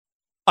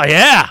Oh,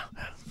 yeah.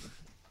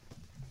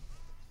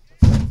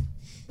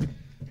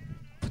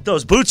 Put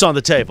those boots on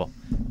the table.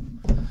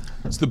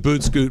 It's the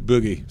boot scoot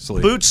boogie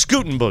sleep. Boot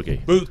scootin'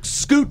 boogie. Boot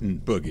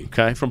scootin' boogie.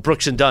 Okay, from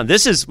Brooks and Dunn.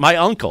 This is my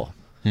uncle,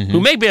 who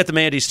may be at the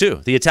Mandy's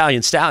too, the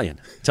Italian stallion,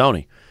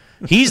 Tony.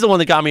 He's the one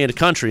that got me into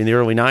country in the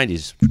early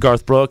 90s.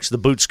 Garth Brooks, the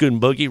boot scootin'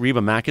 boogie,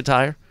 Reba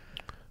McEntire.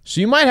 So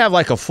you might have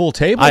like a full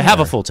table. I have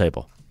a full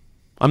table.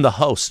 I'm the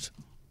host.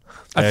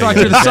 I thought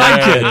you're the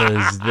sidekick.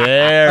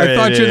 I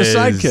thought you're the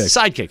sidekick.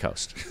 Sidekick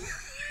host.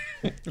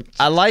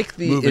 I like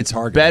the. Moving It's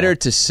target better now.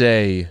 to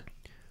say.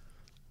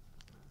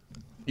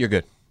 You're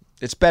good.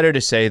 It's better to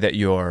say that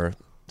you're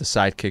the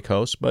sidekick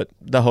host, but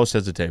the host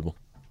has a table.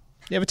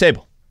 You have a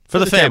table For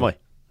the family.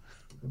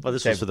 table. Well,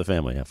 this was for the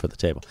family, yeah, for the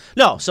table.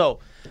 No, so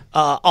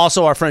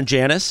also our friend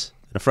Janice,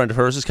 and a friend of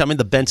hers is coming.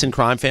 The Benson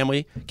crime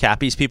family,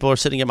 Cappy's people are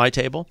sitting at my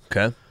table.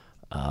 Okay.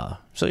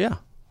 So, yeah.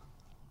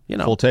 You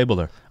know. Full table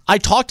there. I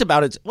talked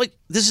about it. Like,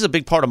 this is a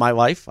big part of my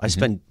life. I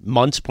spend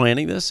months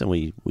planning this, and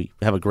we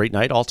have a great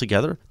night all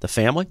together, the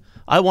family.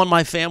 I want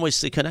my families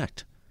to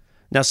connect.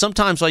 Now,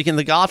 sometimes, like in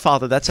The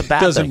Godfather, that's a bad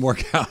thing. Doesn't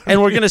work out.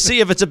 And we're going to see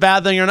if it's a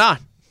bad thing or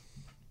not.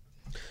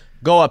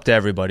 Go up to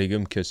everybody, give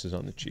them kisses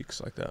on the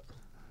cheeks like that.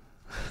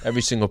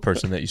 Every single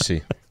person that you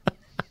see.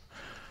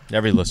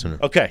 Every listener.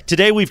 Okay,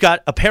 today we've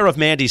got a pair of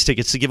Mandy's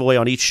tickets to give away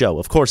on each show.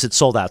 Of course, it's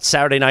sold out.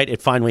 Saturday night,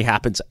 it finally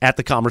happens at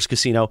the Commerce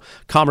Casino.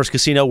 Commerce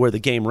Casino, where the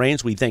game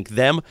reigns. We thank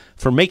them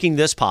for making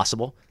this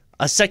possible.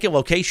 A second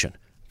location,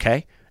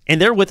 okay?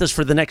 And they're with us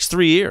for the next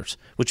 3 years,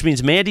 which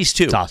means Mandy's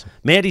 2, awesome.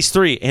 Mandy's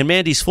 3, and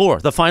Mandy's 4,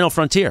 the final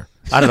frontier.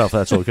 I don't know if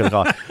that's what we're going to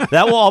call it.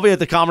 That will all be at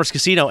the Commerce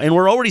Casino, and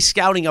we're already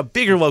scouting a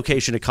bigger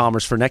location at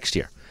Commerce for next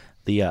year.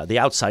 The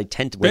outside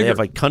tent where they have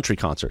like country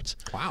concerts.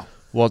 Wow.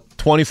 Well,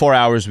 24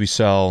 hours we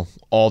sell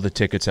all the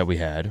tickets that we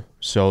had.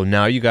 So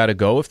now you got to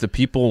go. If the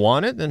people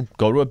want it, then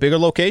go to a bigger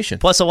location.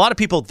 Plus, a lot of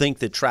people think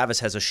that Travis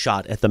has a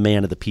shot at the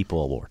Man of the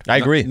People award. I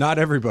agree. Not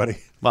everybody.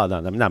 Well,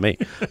 no, not me.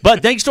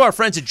 But thanks to our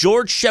friends at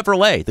George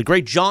Chevrolet, the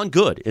great John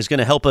Good is going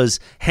to help us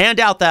hand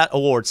out that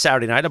award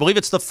Saturday night. I believe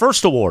it's the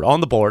first award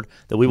on the board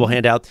that we will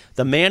hand out,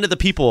 the Man of the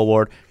People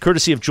Award,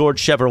 courtesy of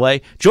George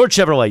Chevrolet. George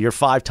Chevrolet, your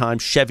 5-time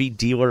Chevy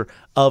Dealer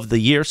of the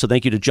Year. So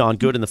thank you to John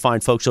Good and the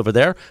fine folks over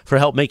there for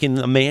help making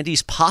the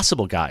Mandy's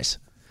possible, guys.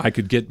 I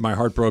could get my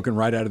heart broken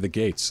right out of the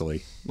gate,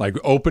 Slee. Like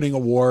opening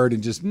award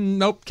and just,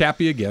 nope,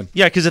 Cappy again.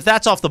 Yeah, because if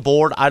that's off the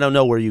board, I don't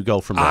know where you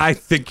go from there. I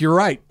think you're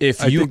right.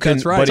 If I you think can-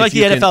 that's right. but It's like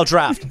the NFL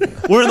draft.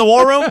 We're in the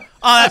war room.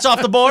 Oh, that's off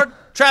the board.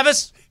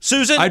 Travis,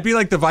 Susan. I'd be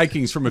like the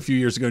Vikings from a few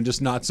years ago and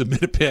just not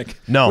submit a pick.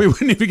 No. We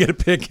wouldn't even get a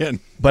pick in.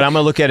 But I'm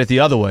going to look at it the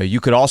other way. You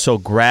could also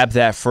grab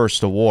that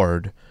first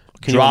award,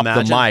 Can you drop the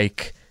imagine?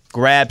 mic,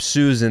 grab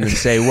Susan and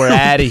say, we're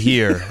out of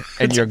here,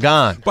 and you're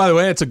gone. By the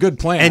way, it's a good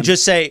plan. and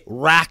just say,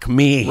 rack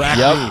me. Rack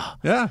Yep. me.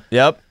 Yeah.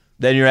 Yep.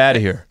 Then you're out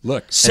of here.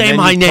 Look. Say And then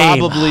my you name.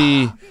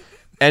 Probably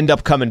end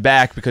up coming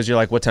back because you're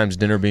like, what time's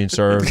dinner being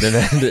served? And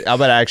then I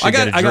bet I actually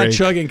get a I got drink.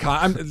 chugging.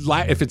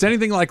 If it's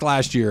anything like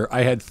last year,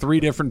 I had 3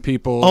 different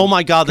people. Oh,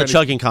 my God, the kinda-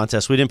 chugging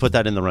contest. We didn't put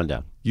that in the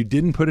rundown. You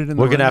didn't put it in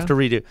the We're going to have to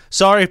rundown? redo.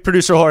 Sorry,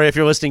 Producer Jorge, if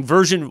you're listening.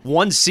 Version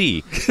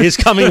 1C is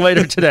coming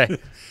later today.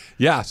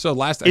 Yeah, so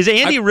last Is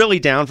Andy really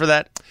down for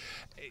that?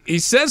 he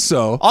says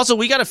so. Also,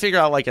 we got to figure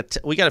out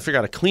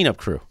a cleanup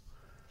crew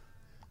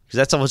because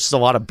that's just a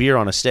lot of beer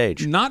on a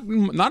stage. Not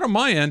on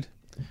my end.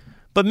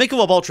 But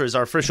Michelob Ultra is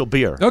our official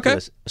beer. Okay.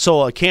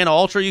 So a can of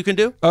Ultra you can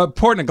do?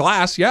 Pour it in a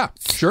glass, yeah,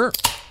 sure.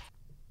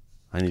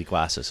 I need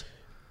glasses.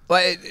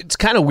 But it's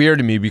kind of weird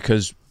to me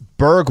because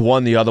Berg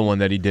won the other one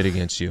that he did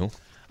against you.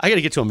 I got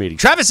to get to a meeting.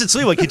 Travis and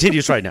Sliwa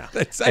continues right now.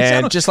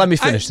 And just let me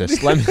finish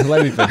this. Let me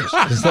finish.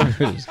 Just let me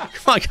finish. Come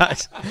on,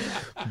 guys.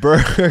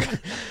 Berg.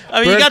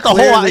 I mean, you got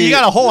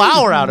a whole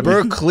hour out of me.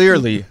 Berg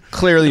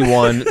clearly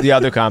won the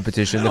other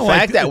competition. The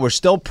fact that we're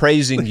still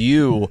praising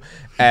you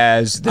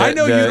as the, I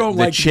know the, you don't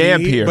the like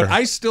champ me, here. but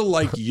I still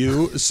like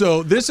you.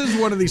 So this is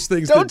one of these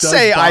things. Don't that does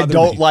say I bother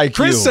don't me. like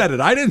Chris you. said it.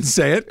 I didn't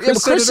say it. Yeah,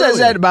 but Chris said it says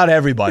that earlier. about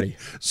everybody.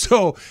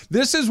 So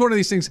this is one of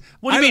these things.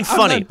 What do you mean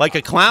funny? Like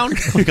a clown?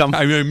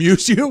 I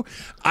amuse you.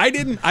 I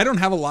don't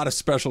have a lot of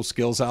special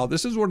skills, Al.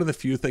 This is one of the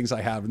few things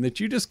I have, and that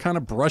you just kind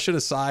of brush it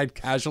aside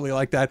casually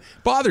like that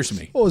bothers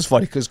me. Well, it was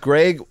funny because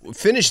Greg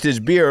finished his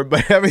beer,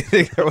 but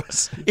everything there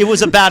was. It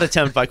was a bad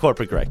attempt by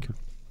Corporate Greg.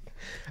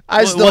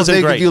 I it still wasn't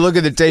think great. if you look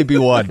at the tape, he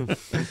won.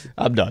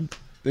 I'm done.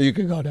 You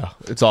can go now.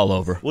 It's all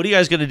over. What are you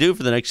guys going to do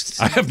for the next...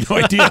 I have no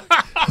idea.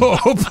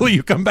 Hopefully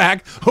you come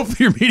back. Hopefully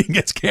your meeting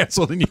gets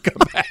canceled and you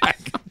come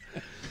back.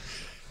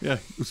 Yeah.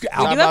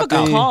 Al, We do have a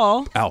good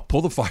call. Al,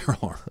 pull the fire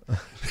alarm.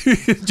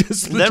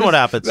 Then what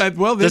happens?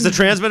 Does the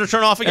transmitter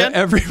turn off again?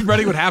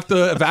 Everybody would have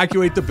to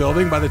evacuate the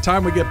building. By the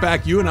time we get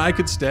back, you and I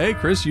could stay.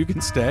 Chris, you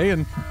can stay,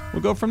 and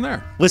we'll go from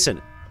there.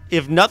 Listen,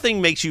 if nothing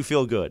makes you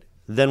feel good,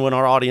 then when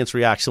our audience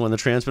reacts and when the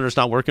transmitter's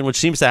not working, which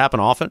seems to happen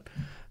often,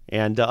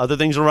 and other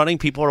things are running,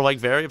 people are like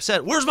very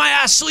upset. Where's my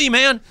ass Slee,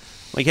 man?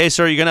 Like, hey,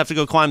 sir, you're going to have to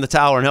go climb the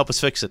tower and help us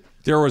fix it.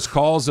 There was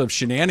calls of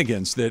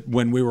shenanigans that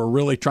when we were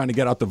really trying to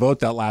get out the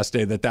vote that last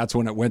day, that's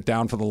when it went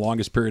down for the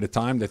longest period of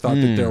time. They thought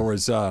that there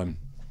was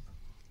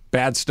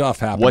Bad stuff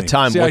happening. What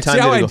time? See, What time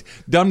see how did I it go?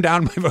 dumbed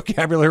down my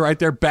vocabulary right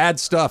there? Bad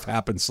stuff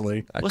happens,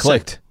 Slee. I Listen,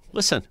 clicked.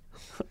 Listen,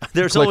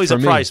 there's Click always a for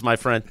me. price, my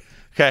friend.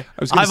 Okay,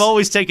 was gonna I've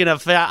always taken a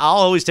fat. I'll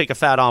always take a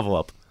fat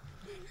envelope.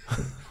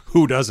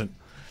 Who doesn't?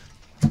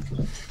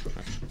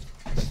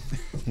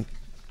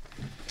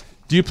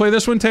 Do you play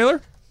this one,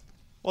 Taylor?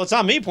 Well, it's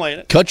not me playing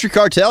it. Country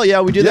Cartel,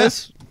 yeah, we do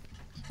this.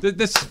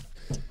 This.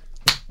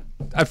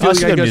 I feel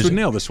That's like you good guys music. would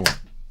nail this one.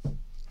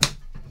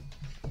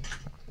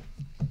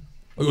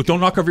 Oh, don't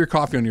knock over your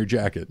coffee on your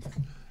jacket.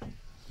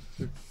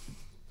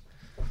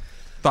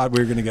 Thought we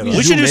were going to get.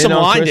 We should do in some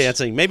on line Chris?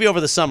 dancing, maybe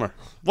over the summer.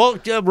 Well,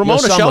 Ramona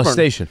Yosemite Shelburne.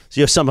 Station.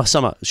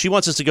 Yosemite. She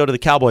wants us to go to the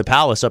Cowboy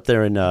Palace up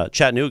there in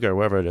Chattanooga or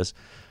wherever it is.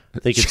 I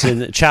think it's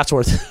in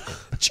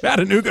Chatsworth.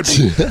 Chattanooga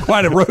would be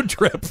quite a road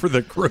trip for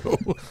the crew.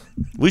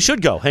 We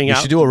should go hang We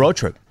out. should do a road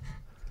trip.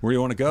 Where do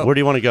you want to go? Where do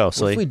you want to go,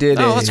 Slee? If we did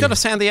Oh, a- let's go to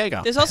San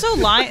Diego. There's also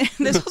line.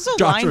 There's also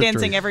Joshua line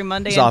dancing Tree. every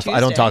Monday It's and off. Tuesday. I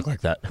don't talk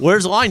like that.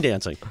 Where's line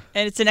dancing?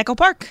 And it's in Echo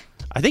Park.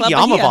 I think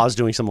Club Bahia. Yamava's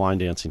doing some line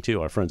dancing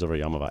too. Our friends over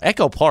at Yamava.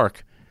 Echo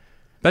Park.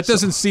 That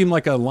doesn't seem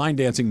like a line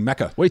dancing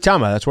mecca. What are you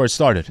talking about? That's where it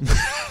started.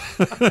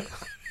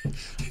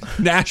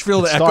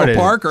 Nashville to Started- Echo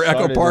Park or Echo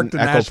started Park in to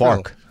Echo Nashville?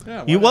 Park.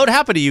 What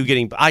happened to you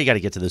getting? I got to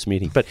get to this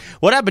meeting, but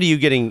what happened to you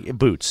getting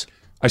boots?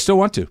 I still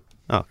want to.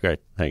 Oh, great.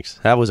 Thanks.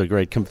 That was a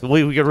great.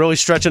 We could really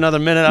stretch another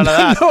minute out of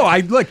that. No, I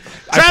look.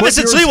 Travis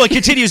and Sliwa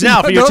continues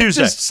now for your Don't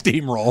Tuesday. Just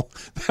steamroll.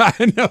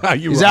 I know how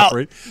you He's out.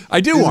 operate.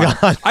 I do want.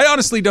 I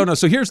honestly don't know.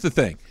 So here's the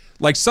thing: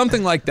 like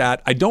something like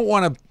that, I don't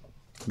want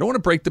to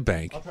break the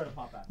bank. I'll try to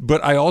pop that.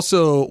 But I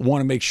also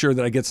want to make sure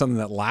that I get something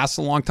that lasts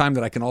a long time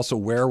that I can also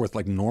wear with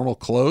like normal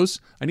clothes.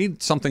 I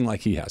need something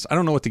like he has. I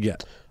don't know what to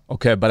get.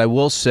 Okay, but I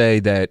will say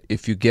that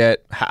if you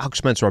get how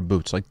expensive are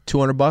boots? Like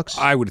 $200?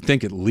 I would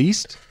think at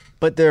least.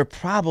 But they're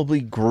probably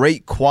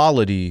great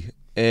quality,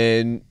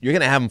 and you're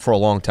gonna have them for a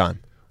long time.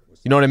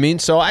 You know what I mean?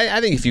 So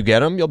I think if you get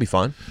them, you'll be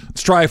fine.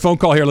 Let's try a phone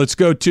call here. Let's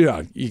go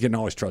to. You can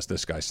always trust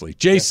this guy, Slee.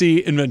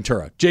 JC in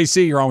Ventura.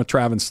 JC, you're on with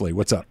Trav and Slee.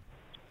 What's up?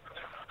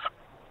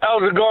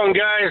 How's it going,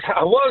 guys?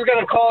 I was going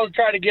to call to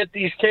try to get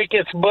these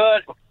tickets,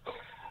 but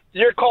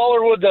your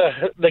caller with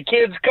the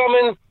kids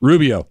coming,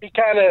 Rubio. he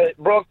kind of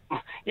broke.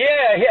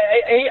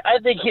 I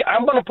think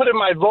I'm going to put in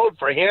my vote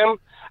for him.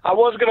 I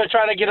was going to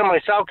try to get him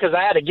myself because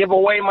I had to give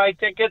away my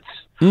tickets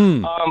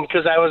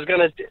because I was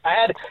going to. I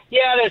had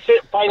a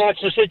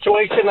financial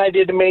situation I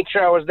did to make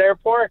sure I was there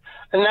for,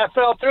 and that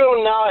fell through.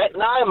 And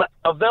now I'm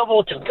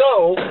available to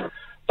go.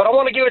 But I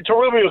want to give it to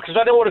Rubio because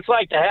I know what it's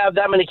like to have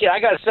that many kids. I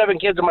got 7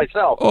 kids of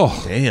myself.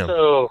 Oh, Damn.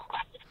 So,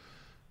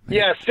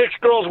 6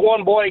 girls,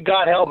 1 boy.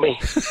 God help me.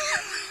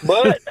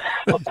 But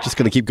Just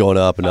going to keep going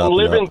up and up I'm and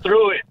living up.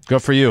 through it.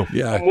 Good for you.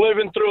 yeah. I'm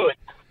living through it.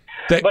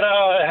 But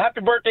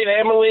happy birthday to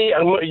Emily.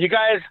 You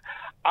guys,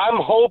 I'm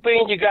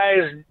hoping you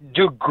guys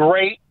do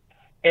great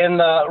in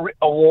the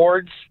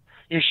awards.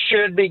 You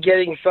should be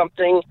getting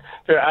something.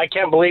 I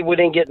can't believe we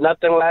didn't get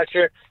nothing last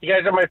year. You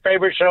guys are my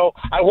favorite show.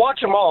 I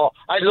watch them all.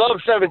 I love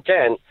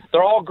 710.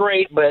 They're all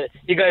great, but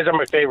you guys are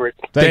my favorite.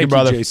 Thank you,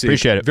 brother. JC.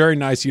 Appreciate it. Very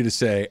nice of you to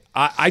say.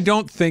 I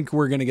don't think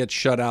we're going to get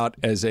shut out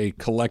as a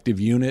collective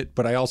unit,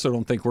 but I also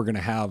don't think we're going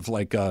to have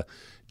like a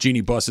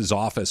Jeannie Buss's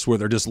office where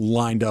they're just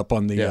lined up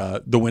on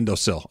the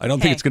windowsill. I don't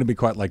think Hey, it's going to be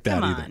quite like that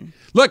come either. on.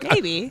 Look,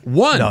 Maybe.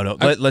 No.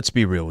 Let's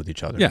be real with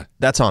each other. Yeah.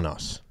 That's on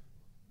us.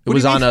 It What do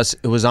was you on mean? us.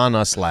 It was on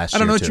us last year. I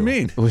don't know what too. you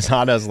mean. It was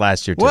on us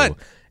last year too. What?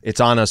 It's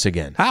on us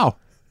again. How?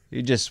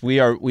 We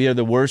are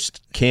the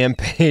worst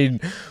campaign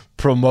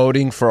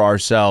promoting for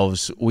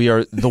ourselves. We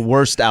are the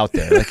worst out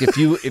there. Like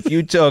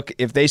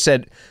if they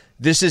said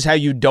this is how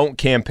you don't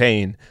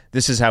campaign,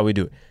 this is how we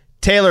do it.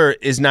 Taylor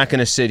is not going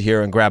to sit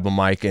here and grab a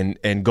mic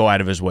and go out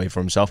of his way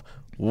for himself.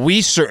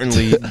 We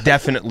certainly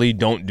definitely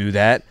don't do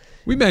that.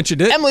 We mentioned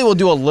it. Emily will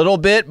do a little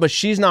bit, but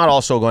she's not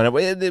also going to.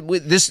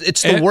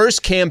 It's the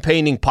worst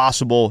campaigning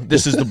possible.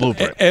 This is the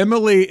blueprint.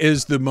 Emily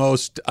is the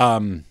most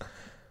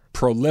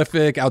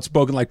prolific,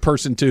 outspoken like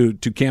person to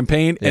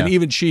campaign, and Yeah.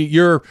 even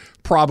you're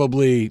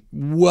probably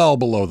well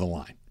below the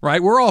line,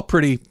 right? We're all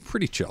pretty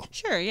chill.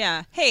 Sure,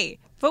 yeah. Hey,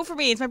 vote for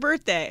me. It's my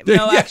birthday. No,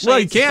 Yeah, actually, well,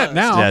 you it's can't close.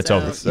 now. Yeah, it's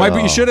over.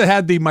 You should have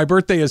had the "My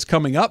birthday is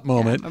coming up"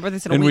 moment, my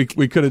birthday's in a and week.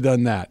 we could have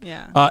done that.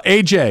 Yeah.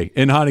 AJ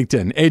in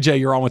Huntington. AJ,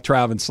 you're on with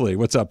Trav and Slee.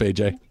 What's up,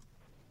 AJ?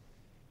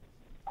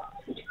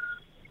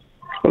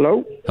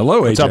 Hello?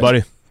 Hello, AJ. What's up,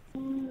 buddy?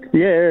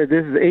 Yeah,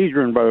 this is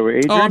Adrian, by the way.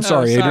 Adrian. Oh, I'm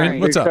sorry, sorry. Adrian.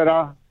 What's Big up? shout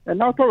out. And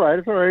no, it's all right.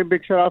 It's all right.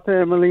 Big shout out to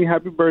Emily.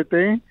 Happy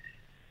birthday.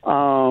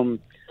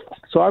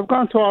 So I've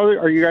gone to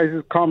all you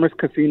guys' Commerce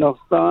casinos.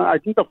 I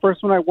think the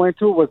first one I went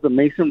to was the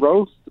Mason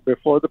Roast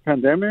before the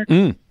pandemic.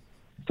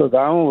 So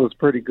that one was a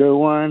pretty good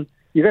one.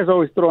 You guys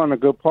always throw on a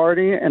good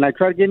party, and I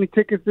tried getting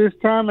tickets this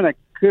time, and I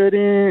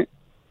couldn't.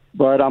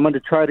 But I'm going to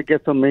try to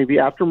get some maybe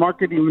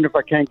aftermarket, even if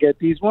I can't get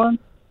these ones.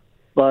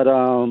 But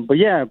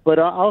yeah. But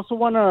I also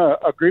want to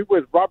agree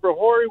with Robert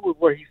Horry with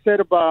what he said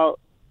about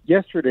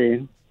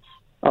yesterday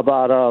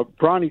about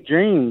Bronny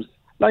James.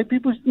 Like,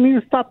 people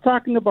need to stop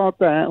talking about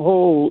that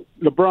whole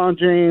LeBron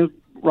James,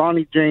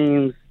 Ronnie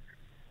James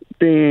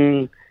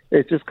thing.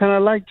 it's just kind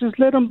of like, just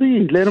let him be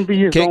his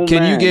own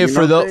Can man. you give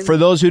know what I'm for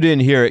those who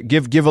didn't hear it,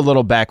 give a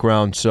little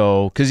background,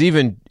 so because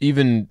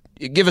even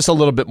give us a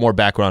little bit more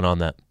background on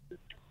that.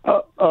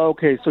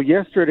 Okay, so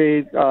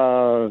yesterday,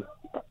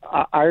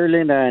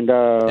 Ireland and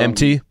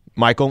MT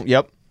Michael,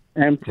 yep.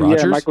 MT,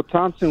 Rogers? yeah, Michael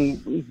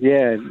Thompson,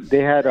 yeah,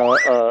 they had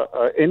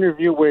a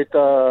interview with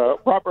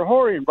Robert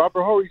Horry, and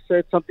Robert Horry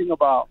said something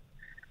about,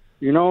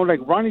 like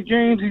Ronnie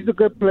James, he's a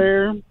good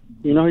player.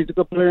 He's a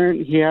good player.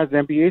 He has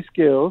NBA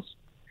skills.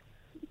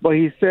 But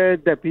he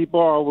said that people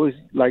are always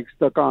like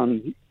stuck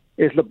on,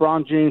 is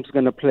LeBron James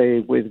going to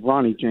play with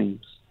Ronnie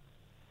James?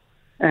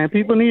 And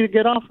people need to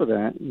get off of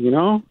that,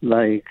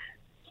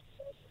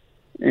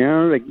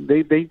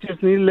 they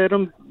just need to let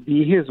him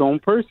be his own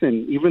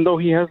person. Even though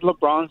he has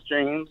LeBron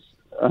James'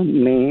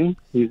 name,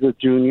 he's a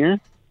junior.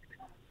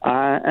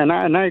 And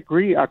I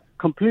agree. I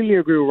completely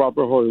agree with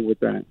Robert Horry with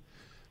that.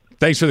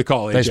 Thanks for the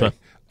call, AJ. Thanks,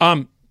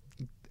 man.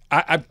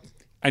 I'm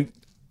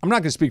not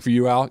going to speak for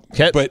you, Al,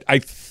 but I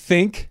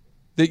think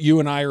that you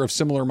and I are of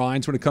similar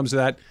minds when it comes to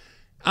that.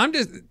 I'm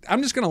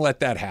just going to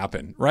let that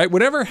happen, right?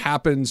 Whatever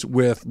happens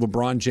with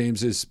LeBron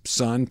James's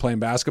son playing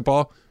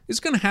basketball is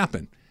going to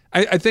happen.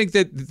 I think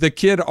that the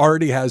kid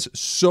already has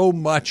so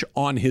much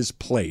on his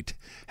plate,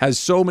 has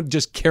so much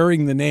just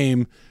carrying the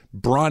name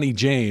Bronny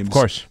James. Of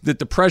course. That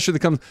the pressure that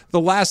comes,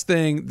 the last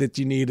thing that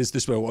you need is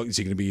this, well, is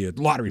he going to be a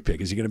lottery pick?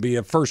 Is he going to be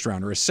a first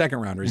rounder, a second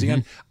rounder? Is he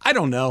going to, I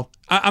don't know.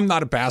 I'm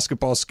not a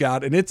basketball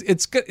scout, and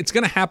it's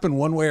going to happen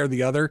one way or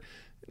the other.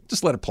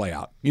 Just let it play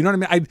out. You know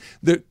what I mean?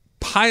 The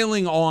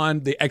piling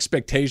on the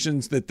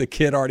expectations that the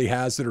kid already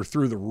has that are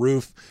through the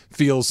roof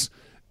feels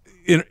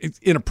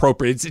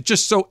inappropriate. It's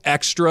just so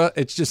extra.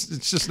 It's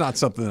just not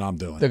something that I'm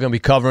doing. They're going to be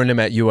covering him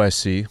at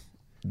USC.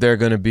 They're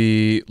going to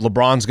be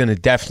LeBron's going to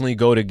definitely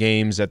go to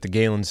games at the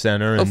Galen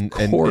Center, and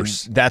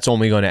that's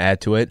only going to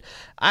add to it.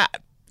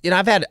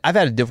 I've had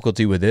a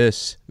difficulty with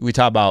this. We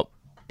talk about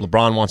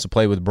LeBron wants to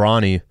play with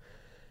Bronny.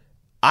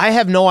 I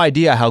have no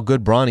idea how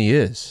good Bronny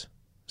is.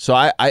 So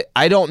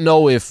I don't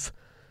know if,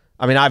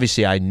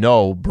 obviously I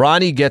know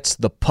Bronny gets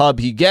the pub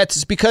he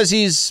gets because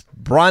he's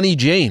Bronny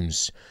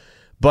James.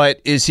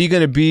 But is he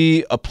going to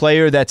be a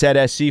player that's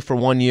at SC for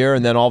 1 year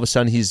and then all of a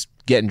sudden he's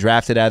getting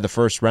drafted out of the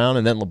first round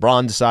and then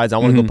LeBron decides I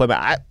want to go play?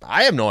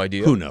 I have no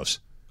idea. Who knows?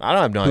 I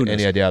don't have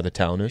any idea how the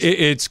talent is.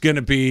 It's going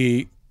to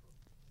be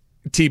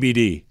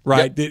TBD,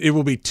 right? Yep. It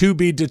will be to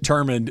be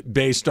determined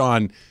based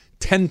on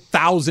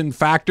 10,000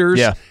 factors.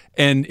 Yeah.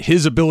 And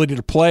his ability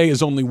to play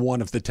is only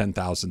one of the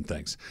 10,000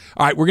 things.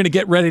 All right, we're going to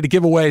get ready to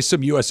give away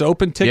some U.S.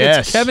 Open tickets.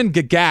 Yes. Kevin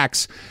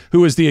Gagax,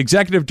 who is the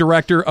executive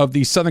director of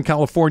the Southern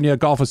California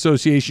Golf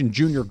Association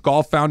Junior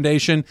Golf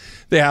Foundation.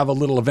 They have a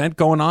little event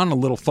going on, a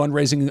little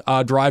fundraising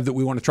drive that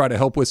we want to try to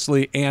help with,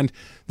 Slee, and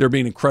they're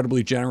being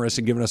incredibly generous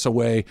and giving us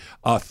away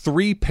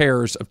 3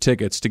 pairs of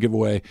tickets to give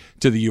away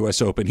to the U.S.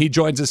 Open. He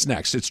joins us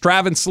next. It's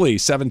Travis Slee,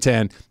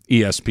 710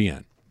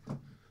 ESPN.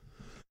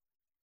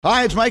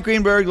 Hi, it's Mike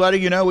Greenberg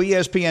letting you know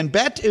ESPN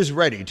Bet is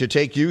ready to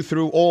take you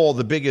through all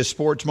the biggest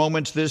sports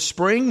moments this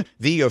spring.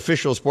 The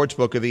official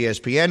sportsbook of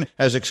ESPN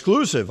has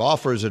exclusive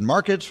offers and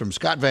markets from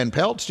Scott Van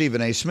Pelt,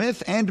 Stephen A.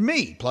 Smith, and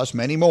me, plus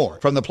many more.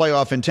 From the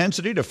playoff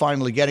intensity to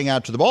finally getting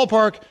out to the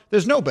ballpark,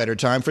 there's no better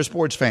time for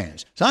sports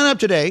fans. Sign up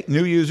today.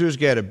 New users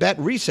get a bet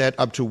reset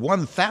up to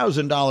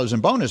 $1,000 in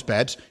bonus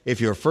bets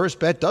if your first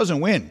bet doesn't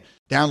win.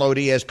 Download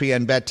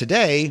ESPN Bet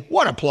today.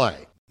 What a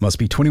play. Must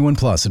be 21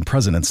 plus and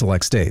present in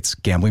select states.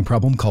 Gambling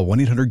problem? Call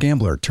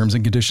 1-800-GAMBLER. Terms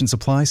and conditions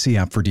apply. See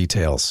app for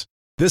details.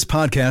 This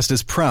podcast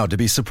is proud to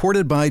be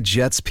supported by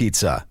Jets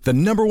Pizza, the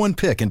 #1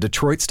 pick in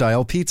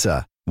Detroit-style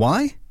pizza.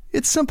 Why?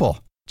 It's simple.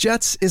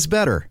 Jets is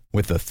better.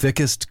 With the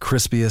thickest,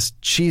 crispiest,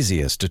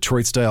 cheesiest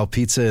Detroit-style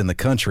pizza in the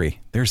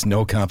country, there's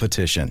no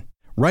competition.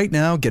 Right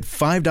now, get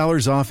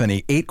 $5 off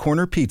any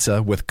 8-corner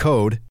pizza with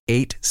code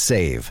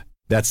 8SAVE.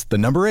 That's the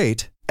number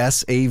 8,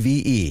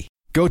 S-A-V-E.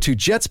 Go to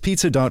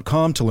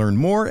jetspizza.com to learn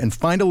more and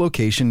find a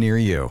location near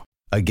you.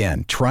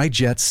 Again, try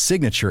Jet's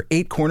signature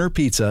 8-corner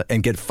pizza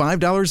and get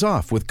 $5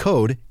 off with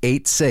code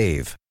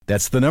 8SAVE.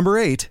 That's the number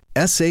 8,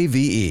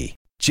 S-A-V-E.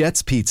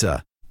 Jet's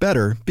Pizza.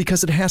 Better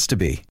because it has to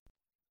be.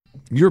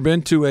 You ever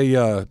been to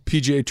a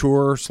PGA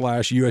Tour /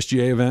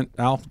 USGA event,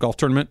 Al, golf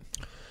tournament?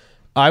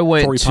 I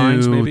went Torrey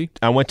Pines, maybe?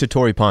 I went to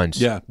Torrey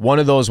Pines. Yeah. One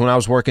of those when I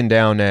was working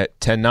down at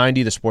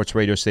 1090, the sports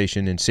radio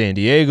station in San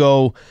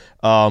Diego.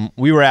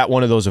 We were at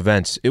one of those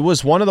events. It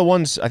was one of the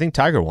ones, I think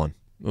Tiger won.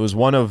 It was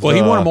one of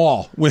he won them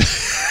all.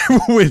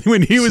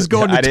 When he was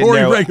going to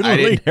Torrey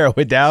regularly. I didn't narrow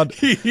it down.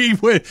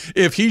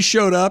 If he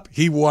showed up,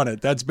 he won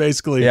it. That's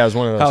basically it was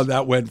one of those. How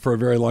that went for a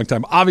very long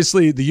time.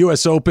 Obviously, the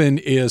U.S. Open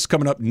is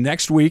coming up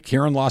next week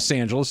here in Los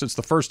Angeles. It's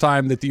the first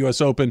time that the U.S.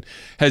 Open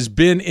has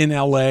been in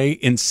L.A.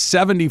 in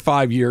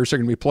 75 years. They're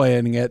going to be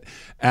playing it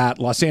at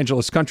Los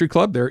Angeles Country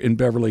Club. They're in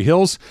Beverly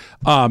Hills.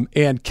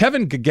 And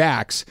Kevin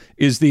Gagax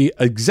is the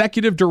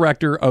executive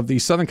director of the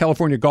Southern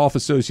California Golf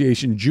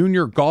Association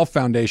Junior Golf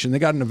Foundation. They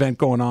got an event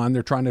going on.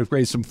 They're trying to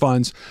raise some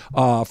funds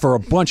for a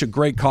bunch of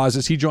great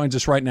causes. He joins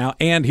us right now,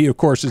 and he, of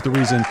course, is the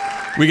reason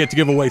we get to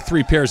give away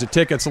 3 pairs of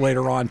tickets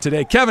later on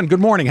today. Kevin, good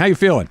morning. How you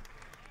feeling?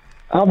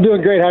 I'm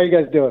doing great. How are you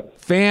guys doing?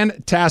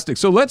 Fantastic.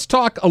 So let's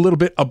talk a little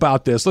bit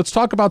about this. Let's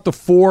talk about the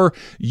For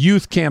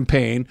Youth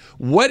campaign.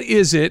 What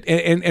is it,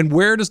 and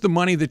where does the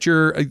money that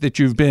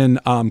you've been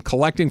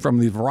collecting from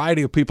the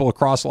variety of people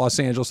across Los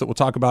Angeles that we'll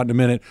talk about in a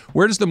minute,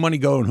 where does the money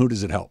go and who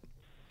does it help?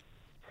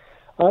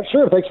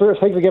 Sure. Thanks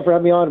again for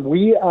having me on.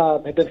 We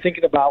have been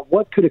thinking about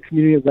what could a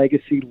community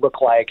legacy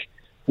look like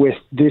with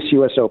this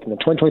U.S. Open. The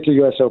 2023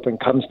 U.S. Open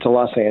comes to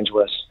Los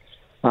Angeles.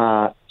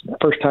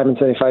 First time in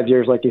 75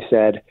 years, like you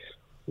said.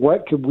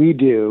 What could we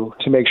do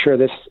to make sure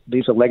this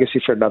leaves a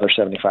legacy for another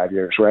 75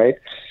 years, right?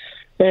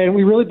 And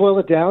we really boil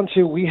it down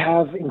to we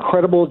have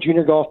incredible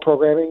junior golf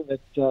programming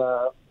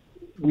that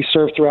we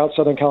serve throughout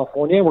Southern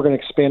California. We're going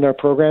to expand our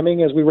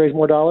programming as we raise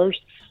more dollars.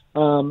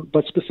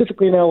 But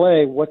specifically in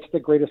L.A., what's the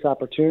greatest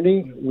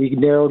opportunity? We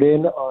narrowed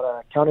in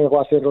on a County of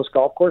Los Angeles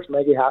golf course,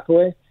 Maggie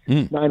Hathaway,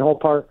 9-hole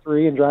par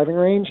 3 and driving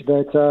range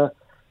that's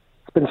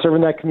been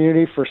serving that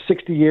community for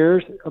 60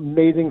 years.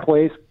 Amazing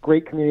place,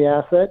 great community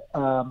asset.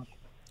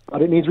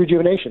 But it needs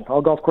rejuvenation.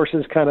 All golf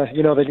courses kind of,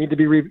 they need to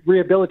be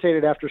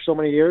rehabilitated after so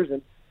many years,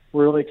 and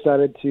we're really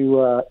excited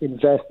to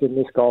invest in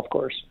this golf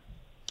course.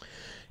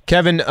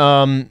 Kevin,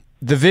 the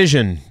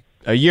vision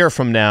a year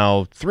from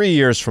now, 3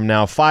 years from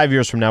now, 5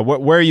 years from now,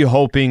 where are you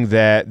hoping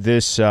that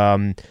this,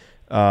 not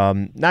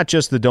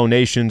just the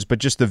donations, but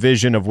just the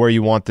vision of where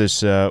you want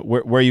this,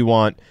 where you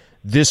want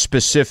this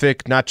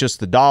specific, not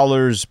just the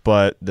dollars,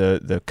 but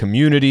the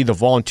community, the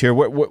volunteer.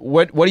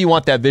 What do you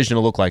want that vision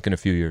to look like in a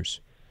few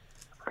years?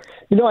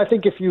 I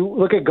think if you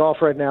look at golf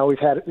right now, we've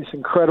had this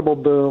incredible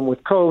boom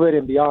with COVID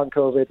and beyond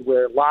COVID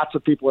where lots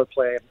of people are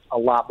playing a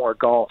lot more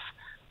golf.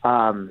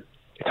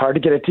 It's hard to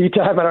get a tee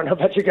time. I don't know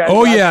about you guys.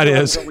 Oh, yeah, it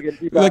is.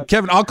 Look,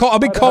 Kevin, I'll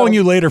be calling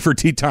you later for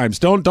tee times.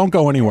 Don't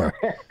go anywhere.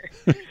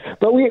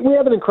 But we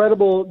have an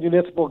incredible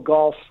municipal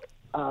golf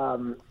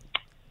in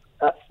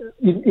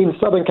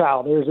Southern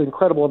Cal. There's an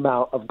incredible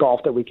amount of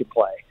golf that we can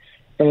play.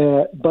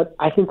 But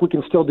I think we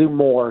can still do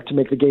more to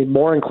make the game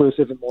more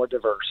inclusive and more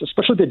diverse,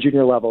 especially at the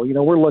junior level.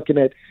 We're looking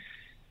at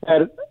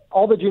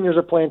all the juniors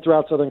are playing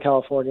throughout Southern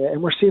California,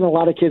 and we're seeing a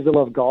lot of kids that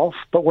love golf,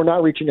 but we're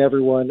not reaching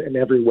everyone and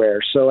everywhere.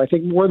 So I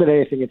think more than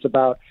anything, it's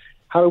about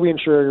how do we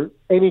ensure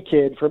any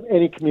kid from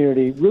any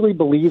community really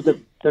believes that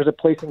there's a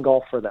place in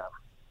golf for them.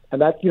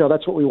 And that's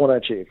what we want to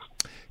achieve.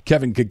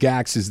 Kevin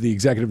Kagax is the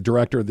executive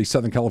director of the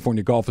Southern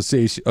California Golf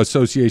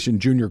Association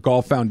Junior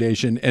Golf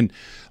Foundation. And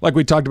like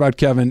we talked about,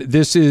 Kevin,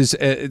 this is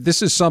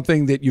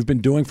something that you've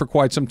been doing for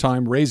quite some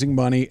time, raising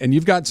money, and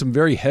you've got some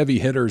very heavy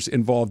hitters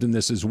involved in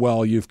this as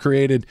well. You've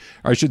created,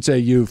 or I should say,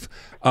 you've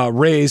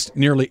raised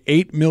nearly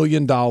 $8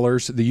 million.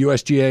 The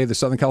USGA, the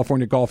Southern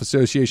California Golf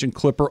Association,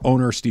 Clipper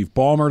owner Steve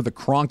Ballmer, the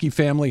Kroenke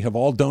family have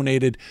all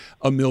donated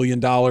 $1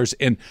 million.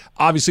 And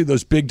obviously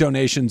those big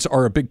donations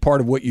are a big part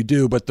of what you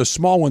do, but the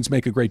small ones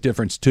make a great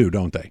difference too,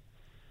 don't they?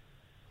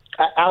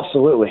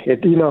 Absolutely.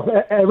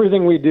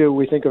 Everything we do,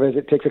 we think of as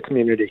it takes a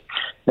community.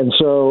 And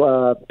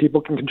so people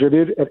can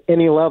contribute at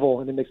any level,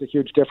 and it makes a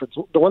huge difference.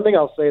 The one thing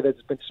I'll say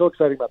that's been so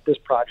exciting about this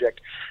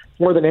project,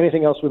 more than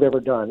anything else we've ever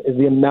done, is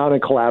the amount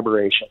of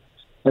collaboration.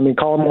 I mean,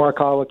 Colin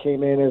Morikawa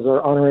came in as our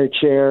honorary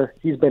chair.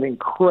 He's been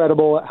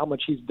incredible at how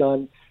much he's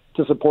done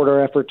to support our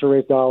effort to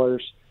raise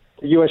dollars.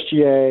 The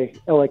USGA,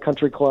 LA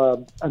Country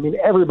Club. I mean,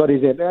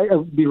 everybody's in.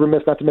 I'd be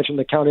remiss not to mention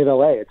the County of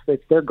LA.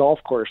 It's their golf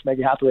course,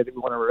 Maggie Hathaway, that we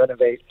want to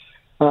renovate.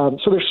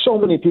 So there's so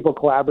many people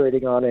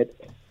collaborating on it.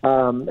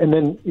 And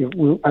then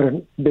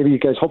maybe you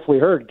guys hopefully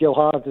heard Gil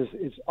Hobbs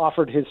is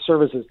offered his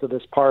services to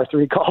this par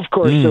 3 golf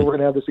course. So we're going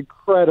to have this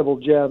incredible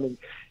gem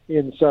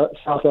in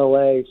South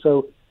LA.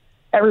 So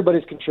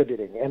everybody's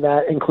contributing, and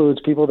that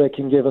includes people that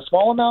can give a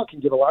small amount, can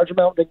give a large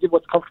amount, they give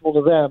what's comfortable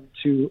to them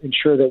to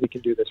ensure that we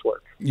can do this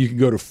work. You can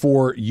go to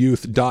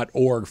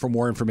foryouth.org for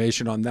more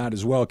information on that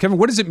as well. Kevin,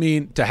 what does it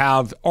mean to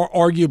have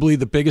arguably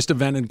the biggest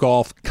event in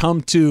golf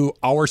come to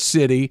our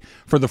city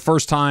for the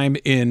first time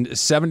in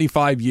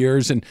 75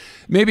 years? And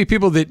maybe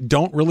people that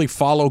don't really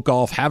follow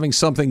golf, having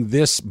something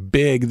this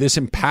big, this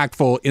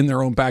impactful in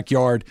their own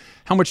backyard,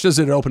 how much does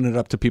it open it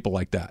up to people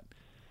like that?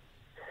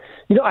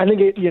 I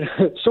think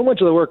so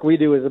much of the work we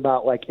do is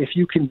about, like, if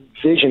you can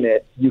vision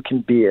it, you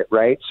can be it,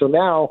 right? So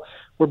now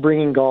we're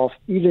bringing golf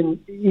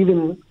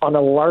even on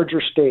a larger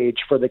stage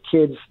for the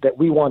kids that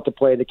we want to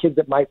play, the kids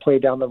that might play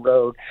down the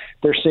road.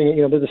 They're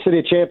seeing, they're the City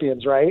of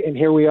Champions, right? And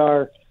here we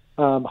are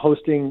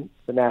hosting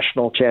the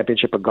National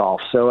Championship of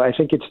Golf. So I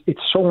think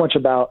it's so much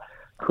about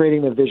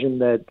creating a vision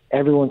that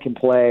everyone can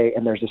play,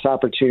 and there's this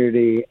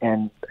opportunity,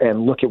 and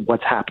look at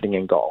what's happening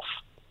in golf.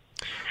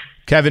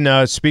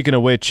 Kevin, speaking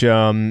of which,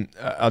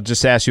 I'll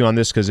just ask you on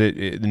this because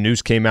the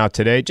news came out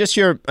today. Just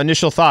your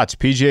initial thoughts.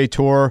 PGA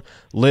Tour,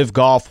 Live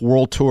Golf,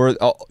 World Tour,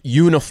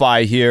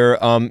 unify here.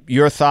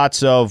 Your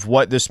thoughts of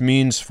what this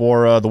means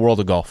for the world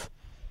of golf.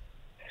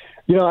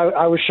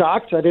 I was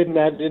shocked. I didn't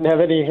have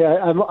any.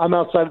 I'm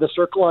outside of the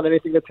circle on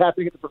anything that's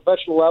happening at the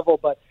professional level,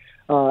 but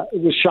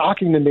it was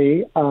shocking to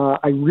me.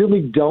 I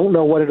really don't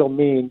know what it'll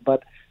mean,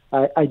 but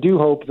I do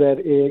hope that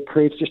it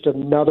creates just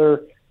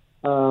another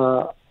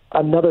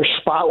another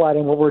spotlight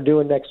on what we're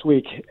doing next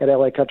week at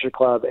LA Country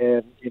Club,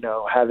 and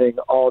having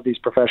all of these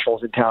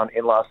professionals in town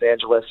in Los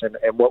Angeles,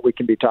 and what we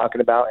can be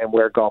talking about and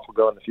where golf will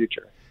go in the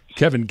future.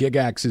 Kevin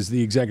Gigax is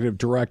the executive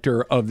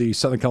director of the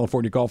Southern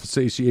California Golf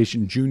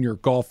Association Junior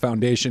Golf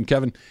Foundation.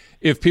 Kevin,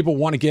 if people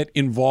want to get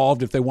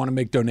involved, if they want to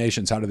make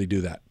donations, how do they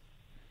do that?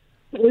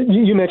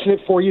 You mentioned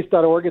it.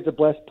 foryouth.org is the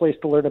best place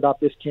to learn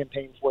about this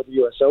campaign for the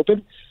U.S.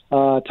 Open.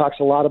 Talks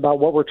a lot about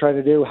what we're trying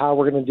to do, how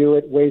we're going to do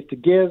it, ways to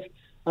give.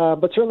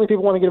 But certainly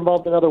people want to get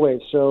involved in other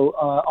ways. So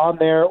on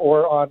there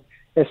or on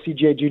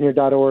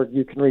scjjunior.org,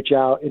 you can reach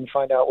out and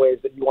find out ways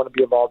that you want to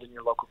be involved in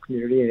your local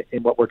community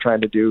and what we're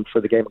trying to do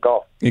for the game of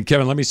golf. And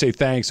Kevin, let me say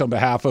thanks on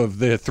behalf of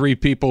the 3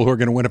 people who are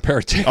going to win a pair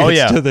of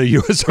tickets to the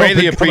U.S.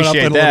 Greatly Open coming up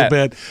in appreciate a little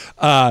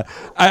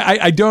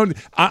bit.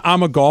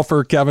 I'm a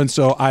golfer, Kevin,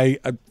 so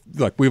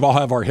look, we all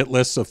have our hit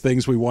lists of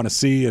things we want to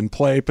see and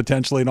play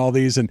potentially and all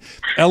these. And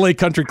LA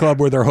Country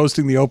Club, where they're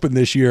hosting the Open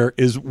this year,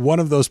 is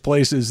one of those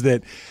places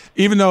that,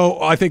 even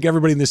though I think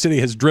everybody in the city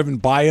has driven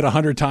by it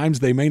 100 times,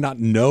 they may not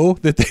know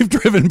that they've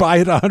driven by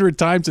it 100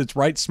 times. It's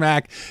right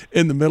smack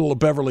in the middle of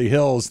Beverly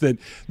Hills. That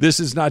this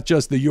is not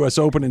just the U.S.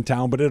 Open in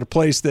town, but at a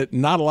place that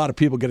not a lot of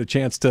people get a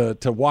chance to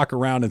walk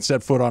around and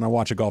set foot on and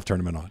watch a golf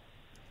tournament on.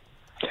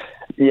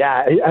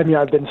 Yeah, I mean,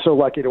 I've been so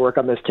lucky to work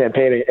on this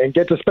campaign and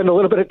get to spend a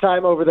little bit of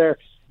time over there.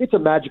 It's a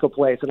magical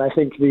place, and I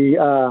think it's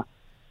going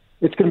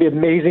to be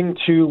amazing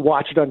to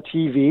watch it on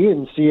TV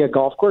and see a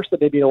golf course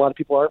that maybe a lot of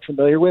people aren't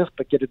familiar with,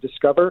 but get to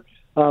discover.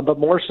 But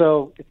more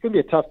so, it's going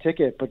to be a tough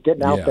ticket, but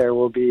getting out there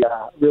will be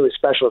really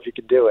special if you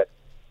can do it.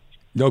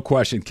 No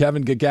question.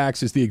 Kevin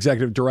Gigax is the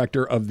executive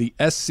director of the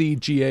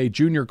SCGA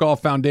Junior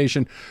Golf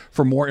Foundation.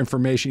 For more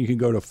information, you can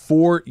go to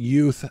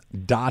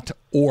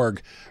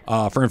foryouth.org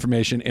for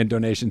information and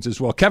donations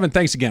as well. Kevin,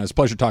 thanks again. It's a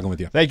pleasure talking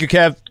with you. Thank you,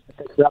 Kev.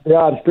 Thanks for having me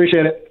on.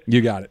 Appreciate it.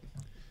 You got it.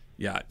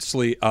 Yeah,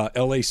 Slee,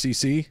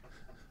 LACC.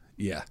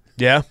 Yeah.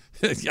 Yeah.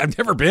 I've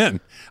never been.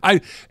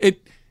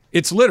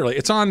 It's literally,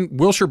 it's on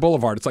Wilshire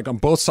Boulevard. It's like on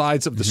both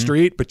sides of the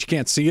street, but you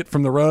can't see it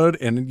from the road.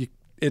 And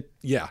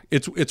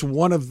it's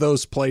one of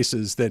those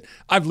places that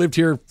I've lived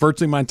here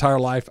virtually my entire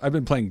life. I've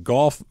been playing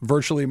golf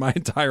virtually my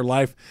entire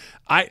life.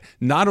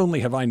 Not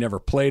only have I never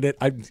played it,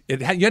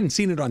 you hadn't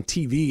seen it on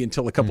TV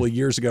until a couple of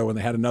years ago when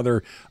they had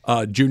another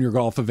junior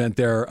golf event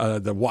there,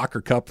 the Walker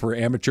Cup for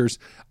amateurs.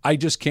 I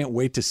just can't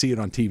wait to see it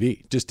on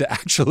TV, just to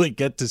actually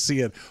get to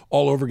see it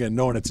all over again,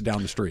 knowing it's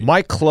down the street.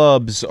 My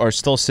clubs are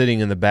still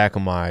sitting in the back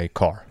of my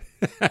car.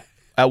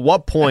 At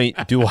what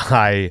point do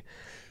I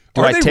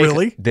take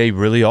really? They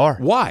really are.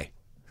 Why?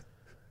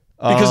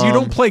 Because you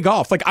don't play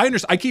golf. Like I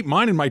understand, I keep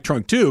mine in my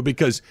trunk too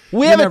because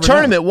we have a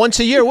tournament once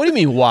a year. What do you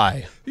mean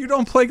why? You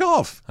don't play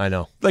golf. I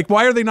know. Like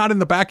why are they not in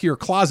the back of your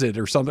closet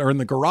or something, or in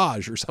the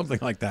garage or something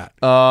like that?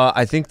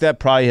 I think that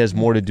probably has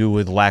more to do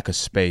with lack of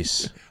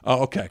space.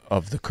 Oh, okay.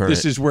 Of the current.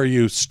 This is where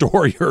you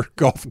store your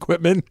golf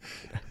equipment.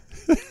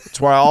 It's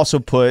where I also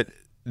put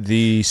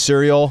the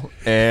cereal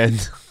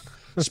and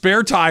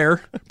spare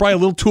tire, probably a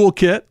little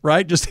toolkit,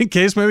 right? Just in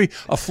case, maybe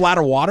a flat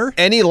of water.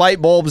 Any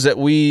light bulbs that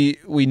we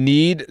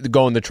need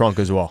go in the trunk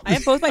as well. I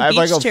have both my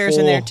beach chairs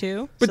in there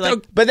too. But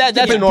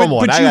that's a normal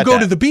one. But you go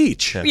to the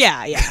beach.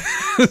 Yeah.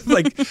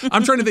 Like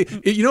I'm trying to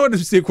think. You know what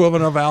is the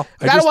equivalent of, Al?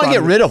 I don't want to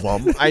get rid of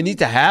them. I need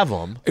to have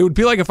them. It would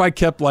be like if I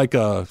kept like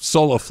a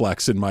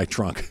Soloflex in my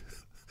trunk.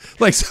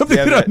 Like something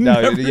you have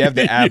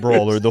the ab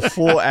roller, the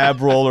full ab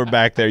roller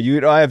back there.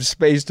 You don't have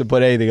space to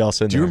put anything else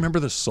in there. Do you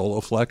remember the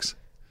Soloflex?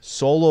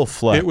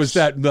 Soloflex. It was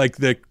that like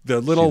the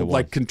little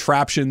like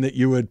contraption that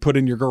you would put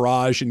in your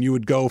garage, and you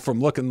would go from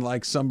looking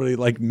like somebody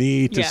like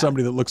me to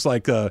somebody that looks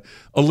like a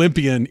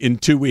Olympian in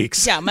 2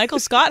 weeks. Yeah,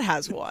 Michael Scott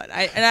has one.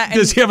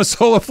 Does he have a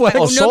Soloflex?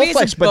 Oh,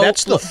 Soloflex, but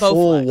that's the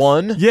full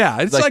one. Yeah,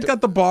 it's like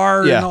got the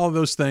bar and all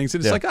those things.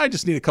 And it's like I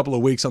just need a couple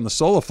of weeks on the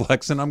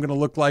Soloflex, and I'm going to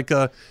look like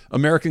a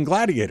American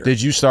Gladiator.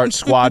 Did you start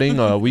squatting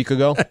a week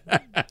ago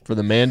for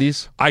the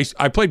Mandy's? I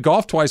played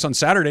golf twice on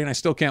Saturday, and I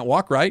still can't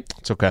walk right.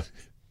 It's okay.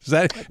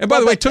 And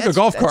by the way, I took a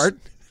golf cart.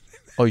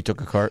 Oh, you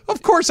took a cart?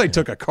 Of course I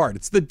took a cart.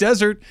 It's the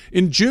desert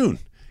in June.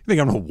 You think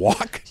I'm going to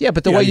walk? Yeah,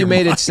 but the way you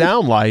made it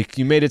sound like,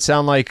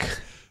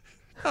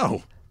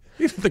 Oh.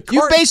 The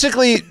cart.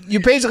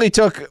 You basically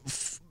took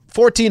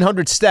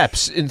 1,400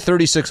 steps in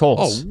 36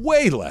 holes. Oh,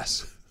 way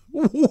less.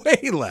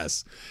 Way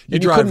less. You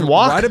couldn't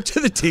walk? Right up to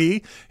the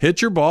tee,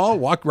 hit your ball,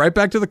 walk right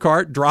back to the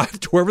cart, drive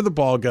to wherever the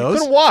ball goes.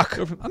 You couldn't walk.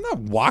 I'm not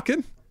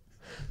walking.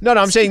 No,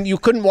 I'm saying you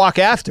couldn't walk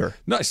after.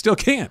 No, I still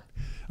can't.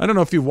 I don't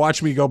know if you've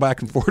watched me go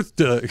back and forth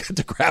to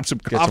grab some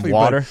coffee, get some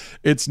water.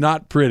 But it's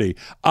not pretty.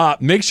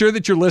 Make sure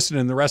that you're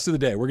listening the rest of the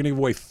day. We're going to give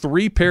away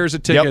 3 pairs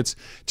of tickets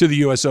to the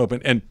U.S.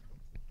 Open. And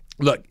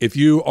Look, if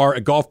you are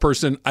a golf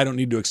person, I don't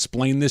need to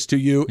explain this to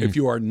you. If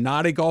you are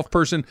not a golf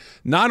person,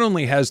 not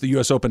only has the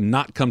U.S. Open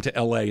not come to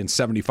L.A. in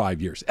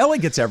 75 years, L.A.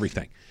 gets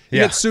everything. You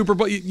get Super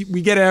Bowl,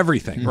 we get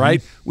everything,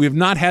 right? We have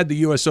not had the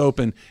U.S.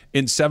 Open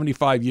in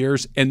 75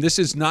 years, and this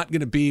is not going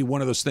to be one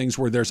of those things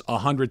where there's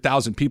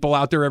 100,000 people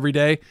out there every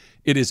day.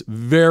 It is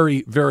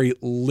very, very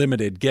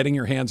limited. Getting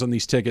your hands on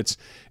these tickets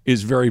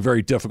is very,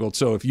 very difficult.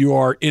 So if you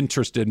are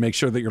interested, make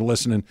sure that you're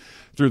listening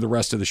through the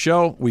rest of the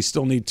show. We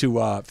still need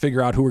to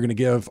figure out who we're going to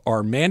give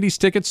our Mandy's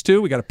tickets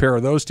to. We got a pair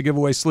of those to give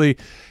away, Slee.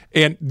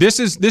 And this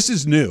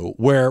is new,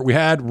 where we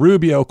had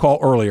Rubio call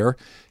earlier.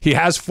 He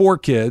has 4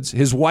 kids.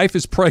 His wife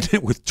is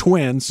pregnant with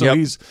twins, so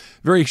he's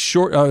very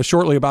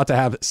shortly about to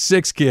have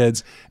 6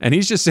 kids. And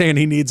he's just saying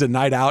he needs a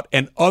night out.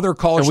 And other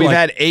callers, and we've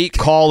had 8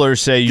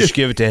 callers say you should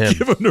give it to him.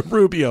 Give him to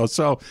Rubio.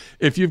 So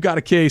if you've got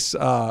a case,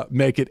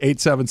 make it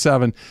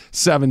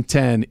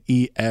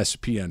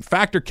 877-710-ESPN.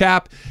 Factor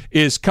Cap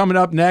is coming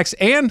up next,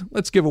 and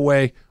let's give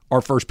away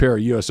our first pair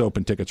of U.S.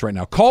 Open tickets right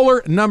now.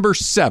 Caller number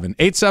 7,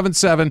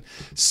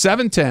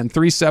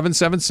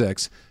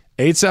 877-710-3776.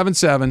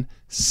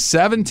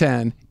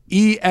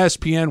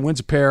 877-710-ESPN wins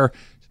a pair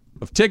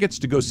of tickets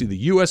to go see the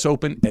U.S.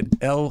 Open at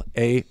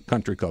L.A.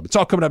 Country Club. It's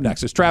all coming up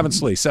next. It's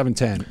Travis Lee,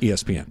 710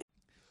 ESPN.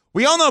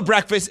 We all know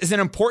breakfast is an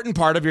important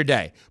part of your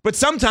day, but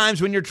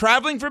sometimes when you're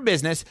traveling for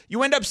business,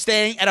 you end up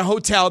staying at a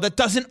hotel that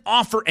doesn't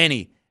offer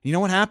any. You know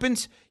what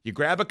happens? You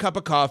grab a cup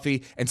of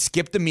coffee and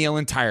skip the meal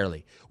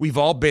entirely. We've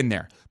all been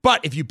there.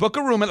 But if you book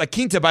a room at La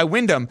Quinta by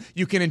Wyndham,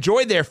 you can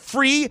enjoy their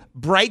free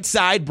Bright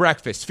Side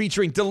breakfast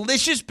featuring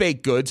delicious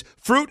baked goods,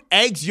 fruit,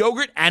 eggs,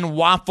 yogurt, and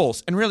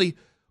waffles. And really,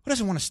 who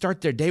doesn't want to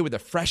start their day with a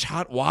fresh,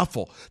 hot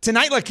waffle?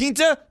 Tonight, La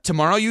Quinta,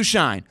 tomorrow you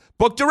shine.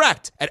 Book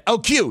direct at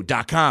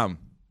lq.com.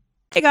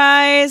 Hey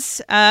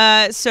guys,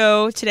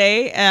 so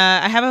today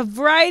I have a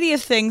variety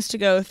of things to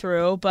go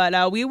through,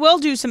 but we will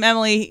do some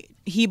Emily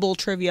Hebel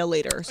trivia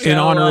later. So, in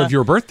honor of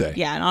your birthday.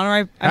 Yeah, in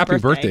honor of my happy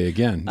birthday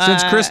again.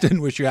 Since Kristen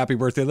wished you happy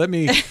birthday, let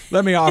me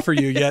offer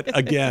you yet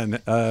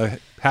again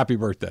happy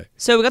birthday.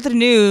 So we got the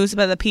news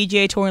about the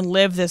PGA Tour and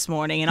LIV this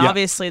morning, and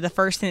obviously the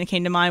first thing that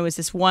came to mind was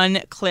this one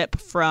clip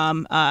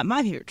from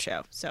my favorite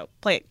show. So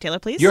play it, Taylor,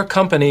 please. Your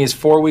company is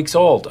 4 weeks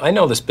old. I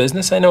know this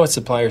business. I know what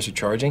suppliers are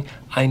charging.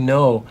 I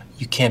know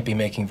you can't be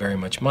making very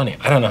much money.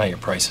 I don't know how your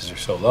prices are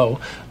so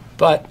low,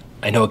 but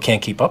I know it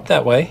can't keep up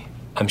that way.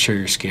 I'm sure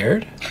you're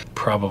scared,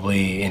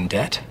 probably in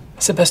debt.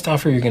 That's the best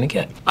offer you're going to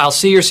get. I'll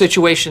see your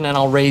situation and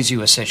I'll raise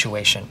you a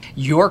situation.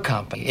 Your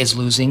company is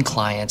losing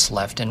clients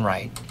left and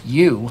right.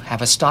 You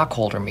have a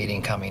stockholder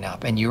meeting coming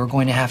up, and you're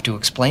going to have to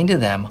explain to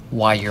them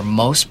why your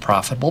most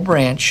profitable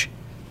branch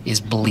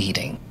is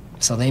bleeding.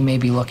 So they may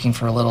be looking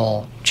for a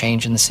little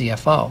change in the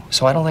CFO.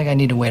 So I don't think I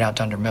need to wait out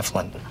Dunder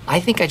Mifflin. I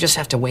think I just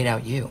have to wait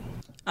out you.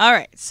 All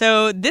right,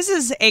 so this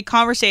is a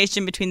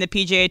conversation between the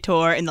PGA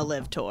Tour and the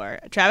LIV Tour.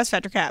 Travis,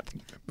 Factor Cap.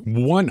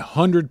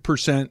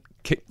 100%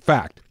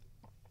 fact.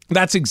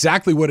 That's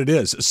exactly what it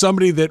is.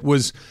 Somebody that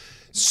was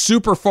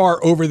super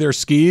far over their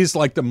skis,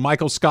 like the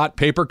Michael Scott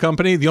Paper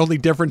Company, the only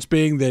difference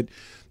being that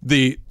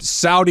the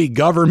Saudi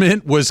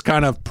government was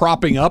kind of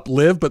propping up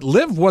LIV, but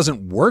LIV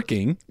wasn't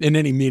working in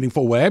any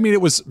meaningful way. I mean,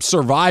 it was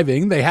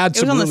surviving. They had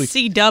some really... It was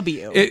on the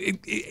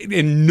CW.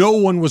 And no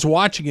one was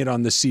watching it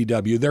on the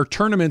CW. Their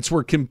tournaments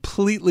were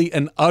completely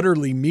and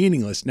utterly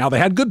meaningless. Now, they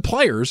had good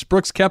players.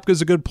 Brooks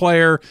Koepka's a good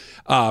player.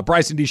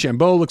 Bryson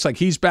DeChambeau looks like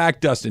he's back.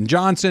 Dustin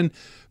Johnson.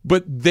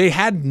 But they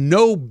had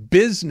no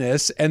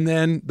business, and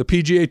then the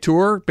PGA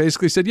Tour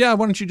basically said, yeah,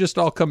 why don't you just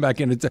all come back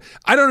in?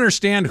 I don't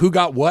understand who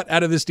got what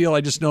out of this deal.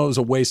 I just know it was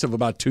a waste of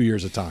about 2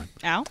 years of time.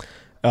 Al?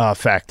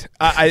 Fact.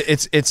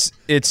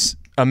 It's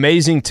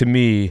amazing to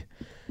me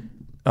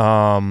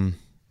how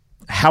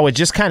it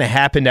just kind of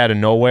happened out of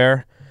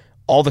nowhere.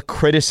 All the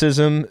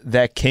criticism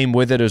that came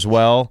with it as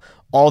well,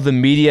 all the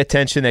media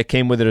attention that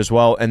came with it as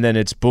well, and then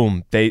it's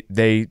boom.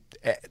 They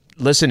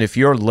listen, if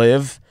you're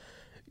LIV,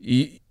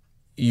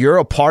 you're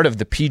a part of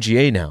the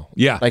PGA now.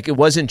 Yeah. Like, it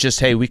wasn't just,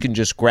 hey, we can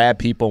just grab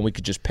people and we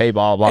could just pay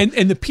blah, blah, blah.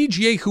 And the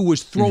PGA, who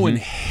was throwing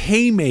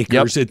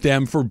haymakers at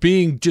them for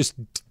being just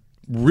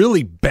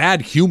really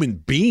bad human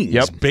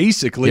beings,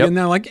 basically. And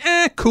they're like,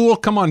 cool,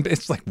 come on.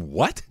 It's like,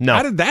 what? No.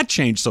 How did that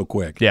change so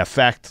quick? Yeah,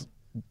 fact.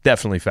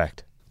 Definitely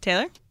fact.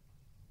 Taylor?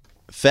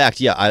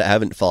 Fact, yeah, I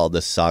haven't followed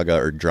this saga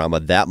or drama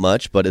that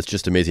much, but it's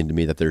just amazing to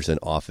me that there's an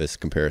Office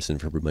comparison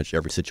for pretty much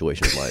every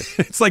situation in life.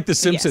 It's like The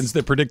Simpsons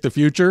that predict the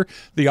future.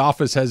 The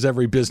Office has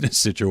every business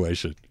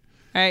situation.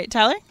 All right,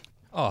 Tyler?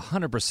 Oh,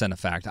 100% a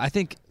fact. I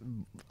think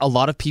a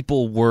lot of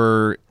people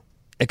were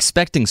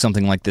expecting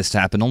something like this to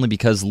happen only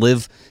because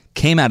LIV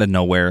came out of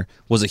nowhere,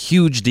 was a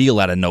huge deal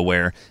out of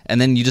nowhere,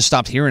 and then you just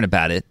stopped hearing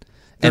about it.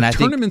 Their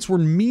tournaments were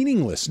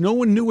meaningless. No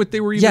one knew what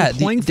they were even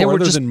playing for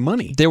other than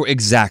money. They were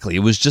exactly. It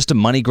was just a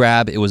money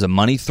grab. It was a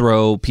money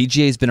throw.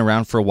 PGA's been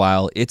around for a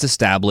while. It's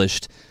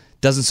established.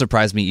 Doesn't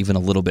surprise me even a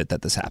little bit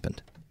that this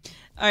happened.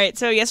 All right,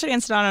 so yesterday on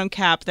Sedano and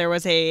Cap, there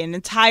was an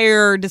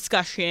entire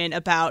discussion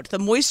about the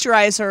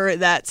moisturizer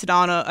that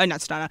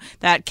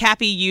that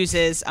Cappy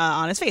uses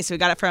on his face. So we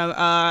got it from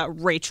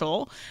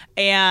Rachel,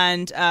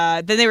 and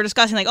then they were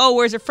discussing like, oh,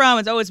 where's it from?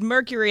 It's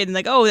mercury, and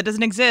like, oh, that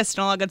doesn't exist,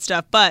 and all that good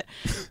stuff. But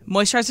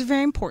moisturizer is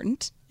very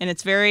important, and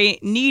it's very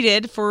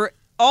needed for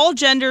all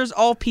genders,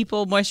 all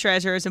people.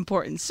 Moisturizer is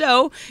important.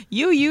 So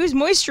you use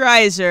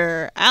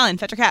moisturizer, Alan,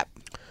 Fetch or Cap?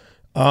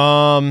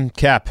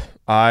 Cap.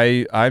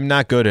 I'm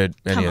not good at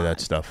any of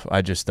that stuff.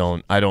 I just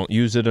don't. I don't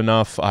use it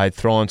enough. I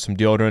throw on some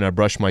deodorant, I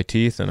brush my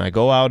teeth, and I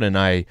go out and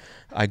I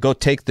go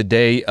take the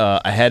day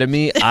ahead of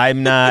me.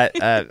 I'm not.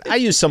 I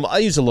use a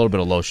little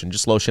bit of lotion,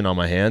 just lotion on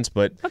my hands,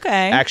 but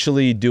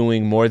actually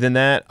doing more than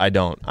that, I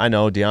don't. I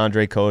know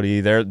DeAndre, Cody,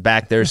 they're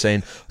back there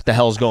saying, "What the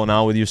hell's going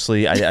on with you,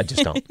 Slee?" I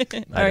just don't.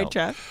 All right,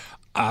 Trev.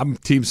 I'm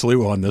Team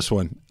Sliwa on this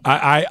one.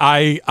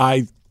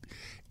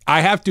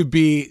 I have to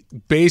be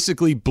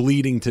basically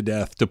bleeding to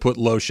death to put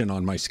lotion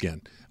on my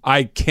skin.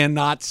 I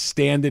cannot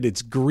stand it.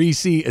 It's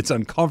greasy. It's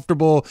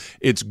uncomfortable.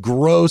 It's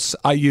gross.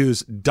 I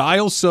use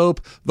Dial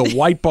soap, the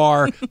white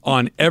bar,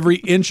 on every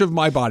inch of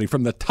my body,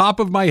 from the top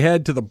of my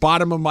head to the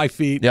bottom of my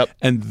feet. Yep.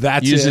 And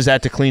that's Uses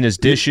that to clean his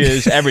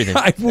dishes, everything.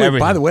 Everything.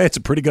 By the way, it's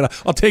a pretty good.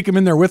 I'll take him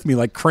in there with me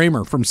like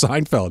Kramer from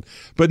Seinfeld.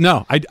 But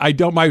no, I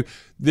don't.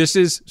 This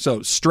is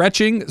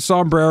stretching,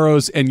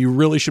 sombreros, and you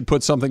really should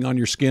put something on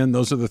your skin.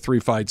 Those are the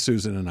 3 fights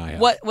Susan and I have.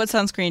 What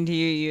sunscreen do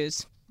you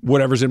use?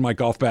 Whatever's in my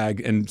golf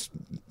bag, and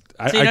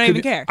so you don't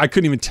even care. I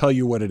couldn't even tell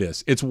you what it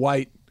is. It's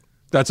white.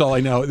 That's all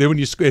I know. Then when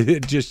you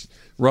just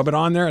rub it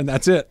on there, and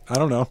that's it. I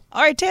don't know.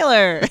 All right,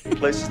 Taylor.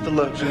 Places the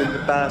lotion in the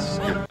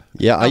basket.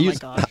 Yeah, I use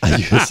Put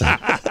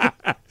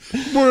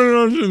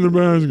it in the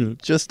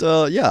basket. just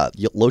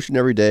lotion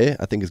every day.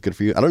 I think is good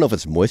for you. I don't know if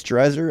it's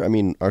moisturizer. I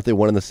mean, aren't they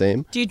one and the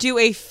same? Do you do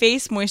a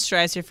face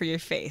moisturizer for your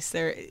face?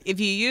 If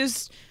you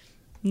use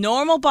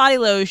normal body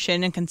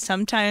lotion, it can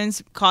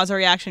sometimes cause a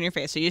reaction on your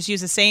face. So you just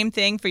use the same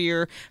thing for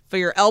your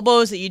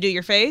elbows that you do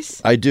your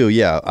face? I do,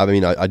 yeah. I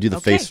mean, I do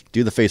the face.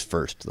 Do the face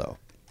first, though.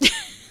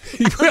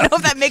 I don't know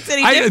if that makes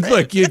any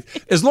difference. Look,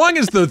 as long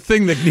as the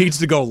thing that needs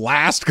to go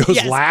last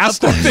goes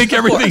last, I think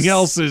everything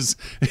else is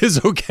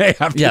okay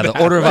after that.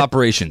 The order of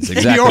operations,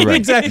 exactly right.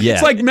 Exactly. Yeah.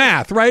 It's like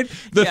math, right?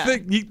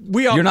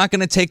 You're not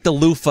going to take the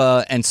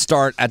loofah and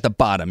start at the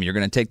bottom. You're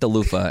going to take the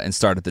loofah and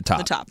start at the top.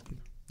 The top.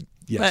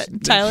 Yes.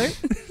 But Tyler?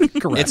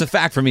 Correct. It's a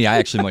fact for me. I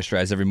actually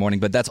moisturize every morning,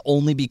 but that's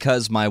only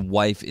because my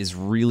wife is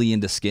really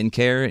into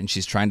skincare and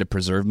she's trying to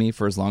preserve me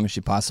for as long as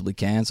she possibly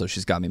can. So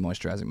she's got me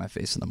moisturizing my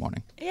face in the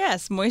morning.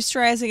 Yes,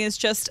 moisturizing is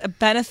just a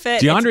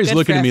benefit. DeAndre's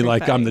looking at me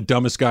like I'm the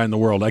dumbest guy in the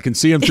world. I can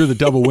see him through the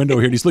double window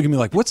here. And he's looking at me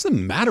like, what's the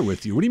matter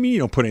with you? What do you mean you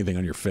don't put anything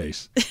on your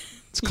face?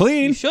 It's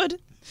clean. You should.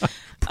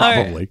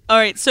 Probably. All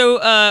right.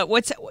 So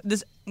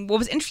what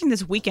was interesting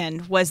this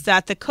weekend was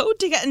that the code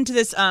to get into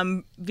this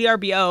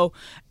VRBO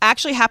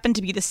actually happened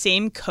to be the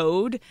same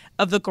code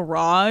of the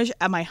garage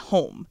at my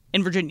home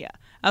in Virginia.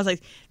 I was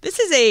like, this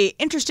is a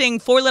interesting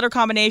 4-letter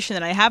combination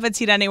that I haven't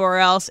seen anywhere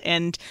else.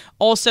 And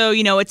also,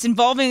 it's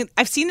involving,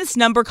 I've seen this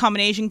number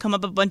combination come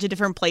up a bunch of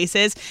different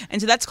places.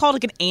 And so that's called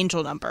like an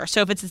angel number.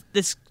 So if it's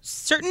this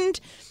certain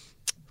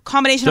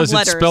combination of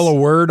letters. Does it spell a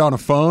word on a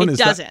phone? It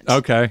doesn't.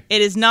 Okay.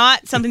 It is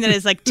not something that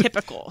is like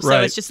typical. So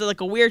Right. it's just like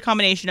a weird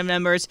combination of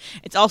numbers.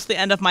 It's also the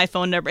end of my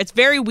phone number. It's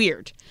very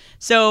weird.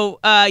 So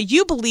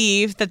you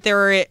believe that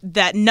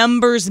that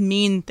numbers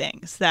mean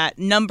things, that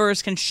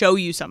numbers can show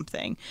you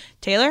something.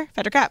 Taylor,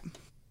 Fed or Cap?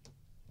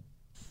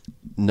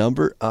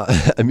 Number?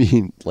 I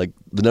mean, like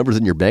the numbers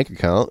in your bank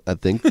account, I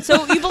think.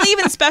 So you believe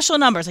in special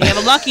numbers. Like you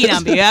have a lucky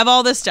number. You have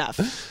all this stuff.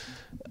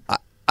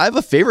 I have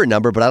a favorite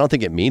number, but I don't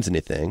think it means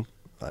anything.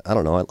 I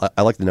don't know.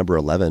 I like the number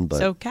 11, but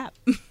So Cap.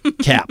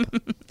 Cap. All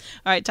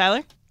right,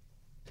 Tyler?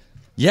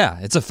 Yeah,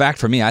 it's a fact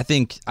for me. I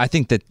think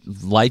that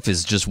life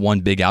is just one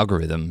big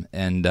algorithm,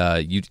 and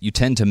you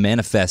tend to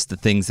manifest the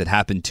things that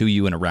happen to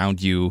you and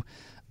around you,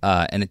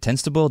 and it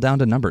tends to boil down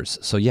to numbers.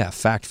 So yeah,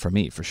 fact for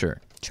me, for sure.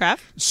 Trav?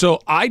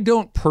 So I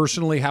don't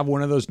personally have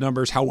one of those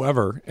numbers.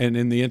 However, and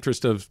in the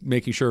interest of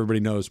making sure everybody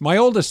knows, my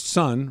oldest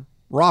son,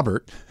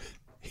 Robert,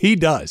 he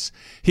does.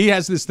 He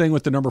has this thing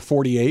with the number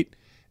 48.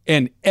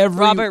 And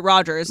Robert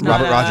Rogers, not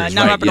Rogers,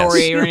 not right, Robert yes.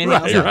 Horry or anything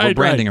else. Yeah, we're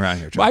branding around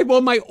here.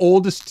 My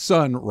oldest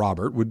son,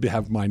 Robert, would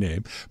have my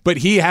name, but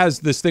he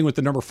has this thing with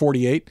the number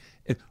 48,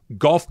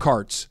 golf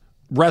carts,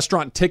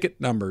 restaurant ticket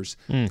numbers,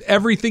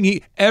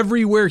 everything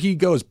everywhere he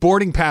goes,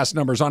 boarding pass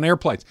numbers on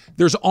airplanes.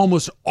 There's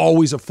almost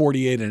always a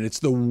 48 in it. It's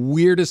the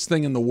weirdest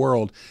thing in the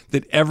world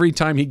that every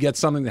time he gets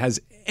something that has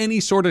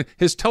any sort of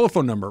his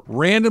telephone number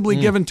randomly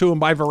given to him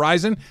by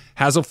Verizon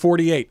has a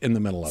 48 in the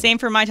middle of it. Same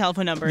for my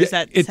telephone number. Is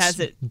that It's has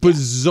it?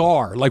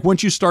 bizarre. Like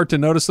once you start to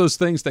notice those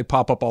things, they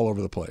pop up all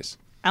over the place.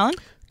 Alan?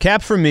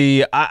 Cap for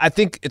me, I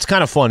think it's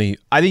kind of funny.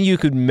 I think you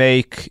could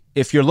make,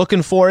 if you're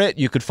looking for it,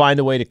 you could find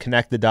a way to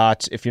connect the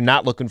dots. If you're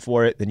not looking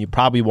for it, then you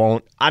probably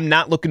won't. I'm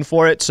not looking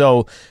for it,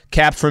 so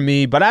Cap for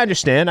me. But I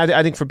understand.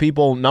 I think for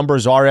people,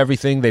 numbers are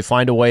everything. They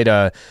find a way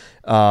to.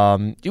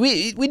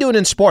 We do it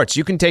in sports.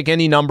 You can take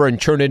any number and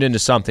turn it into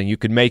something. You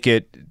could make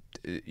it.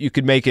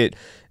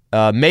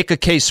 make a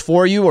case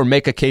for you or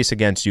make a case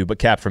against you, but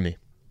Cap for me.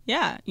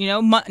 Yeah,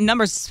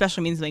 numbers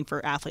especially mean something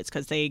for athletes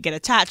because they get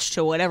attached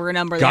to whatever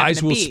number guys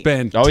they happen will to be.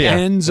 spend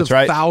tens of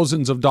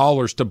thousands of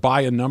dollars to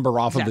buy a number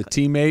off of a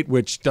teammate,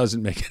 which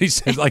doesn't make any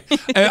sense. Like,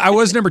 I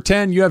was number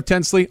 10, you have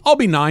 10, Slee. I'll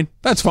be 9.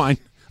 That's fine.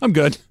 I'm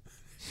good.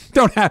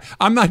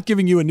 I'm not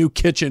giving you a new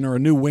kitchen or a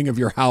new wing of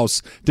your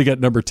house to get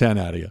number 10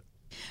 out of you.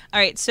 All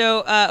right,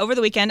 so over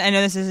the weekend, I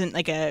know this isn't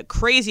like a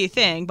crazy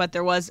thing, but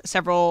there was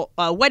several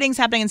weddings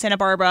happening in Santa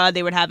Barbara.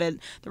 They would have the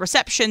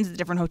receptions at the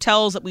different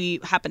hotels that we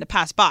happen to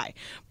pass by.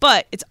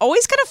 But it's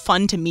always kind of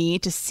fun to me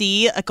to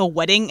see like a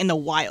wedding in the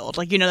wild.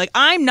 Like,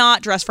 I'm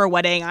not dressed for a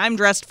wedding. I'm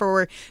dressed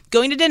for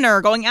going to dinner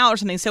or going out or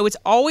something. So it's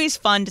always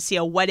fun to see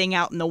a wedding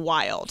out in the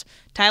wild.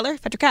 Tyler,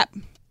 Fetcher Cap.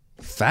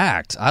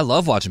 Fact. I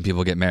love watching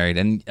people get married.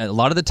 And a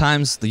lot of the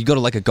times you go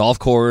to like a golf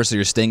course or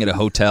you're staying at a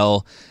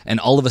hotel and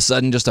all of a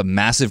sudden just a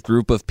massive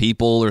group of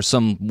people or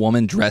some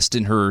woman dressed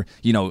in her,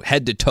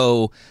 head to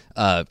toe,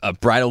 a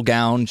bridal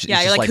gown.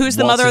 Yeah, you're like who's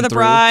the mother of the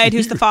bride?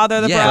 Who's the father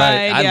of the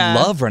bride? Right. I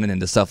love running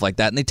into stuff like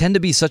that. And they tend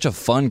to be such a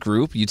fun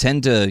group. You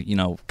tend to,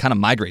 kind of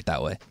migrate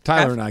that way.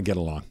 Tyler and I get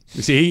along.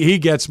 You see, he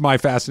gets my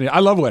fascination.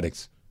 I love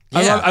weddings.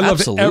 Yeah, I love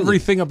absolutely.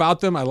 everything about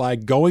them. I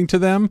like going to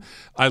them.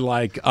 I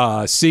like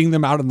seeing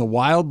them out in the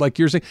wild, like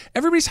you're saying.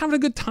 Everybody's having a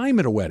good time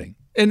at a wedding.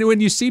 And when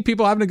you see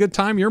people having a good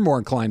time, you're more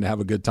inclined to have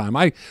a good time.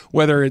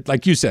 Whether it,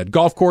 like you said,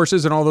 golf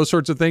courses and all those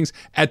sorts of things.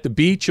 At the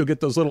beach, you'll get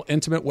those little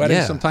intimate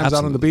weddings sometimes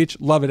out on the beach.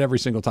 Love it every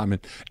single time.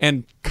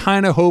 And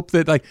kind of hope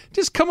that,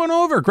 just come on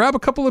over, grab a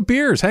couple of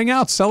beers, hang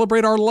out,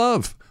 celebrate our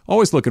love.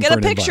 Always looking for an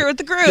invite. Get a picture with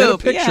the group. Get a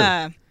picture.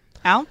 Yeah.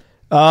 Al?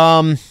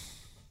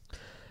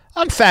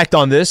 I'm fact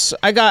on this.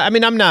 I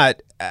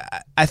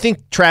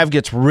think Trav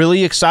gets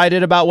really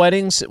excited about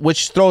weddings,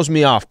 which throws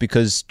me off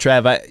because,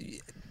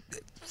 Trav,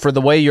 for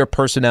the way your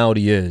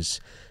personality is,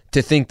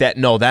 to think that,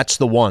 no, that's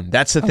the one.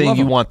 That's the thing.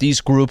 You want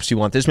these groups. You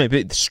want this,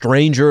 maybe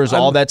strangers,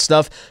 all that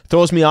stuff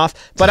throws me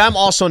off. But I'm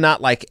also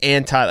not like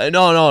anti.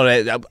 No,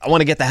 I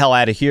want to get the hell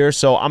out of here.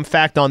 So I'm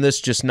fact on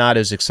this, just not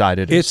as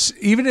excited.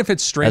 Even if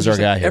it's strangers,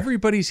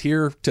 everybody's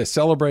here to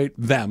celebrate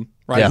them,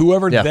 right? Yeah.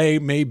 Whoever they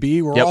may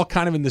be. We're all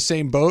kind of in the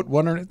same boat.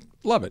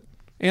 Love it.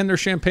 And their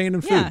champagne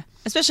and food. Yeah.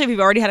 Especially if you've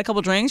already had a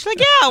couple drinks. You're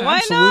like, yeah,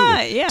 why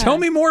not? Yeah. Tell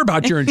me more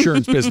about your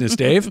insurance business,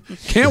 Dave.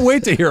 Can't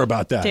wait to hear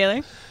about that.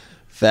 Taylor?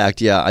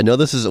 Fact, yeah. I know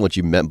this isn't what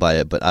you meant by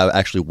it, but I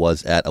actually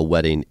was at a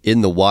wedding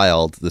in the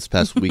wild this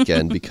past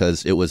weekend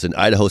because it was in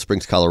Idaho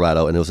Springs,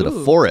 Colorado, and it was in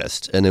a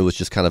forest, and it was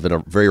just kind of in a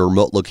very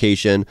remote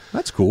location.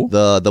 That's cool.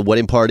 The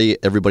wedding party,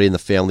 everybody in the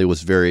family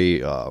was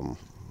very,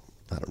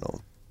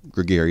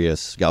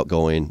 gregarious,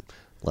 outgoing,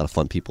 a lot of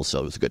fun people, so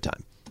it was a good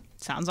time.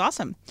 Sounds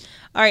awesome.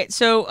 All right,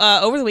 so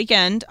over the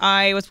weekend,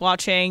 I was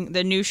watching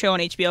the new show on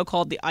HBO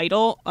called The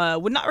Idol.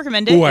 Would not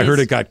recommend it. Oh, I heard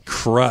it got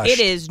crushed. It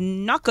is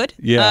not good.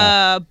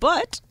 Yeah.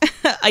 But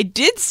I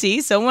did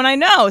see someone I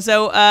know.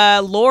 So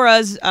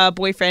Laura's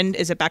boyfriend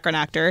is a background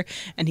actor,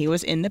 and he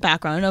was in the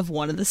background of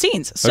one of the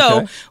scenes.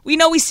 So we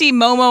see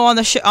Momo on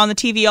the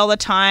TV all the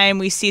time.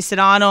 We see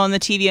Sedano on the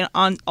TV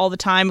all the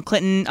time.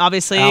 Clinton,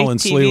 obviously. Alan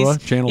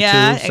Sliwa, Channel 2.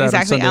 Yeah, Saturday,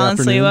 exactly. Sunday Alan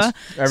Sliwa.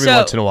 Every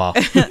once in a while.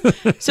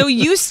 So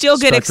you still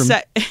get excited.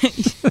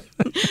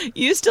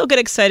 You still get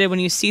excited when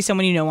you see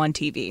someone you know on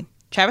TV.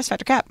 Travis,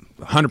 fact or cap?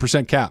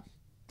 100% cap.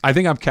 I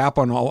think I'm cap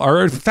on all.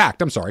 Or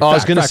fact, I'm sorry. I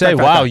was going to say,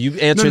 wow, you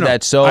answered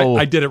that so.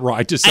 I did it wrong.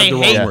 I just said the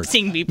wrong word. I hate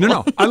seeing people.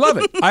 No, I love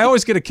it. I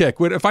always get a kick.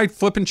 If I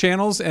flip in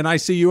channels and I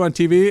see you on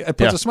TV, it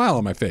puts a smile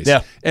on my face.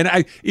 Yeah.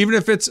 And even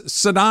if it's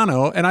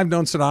Sedano, and I've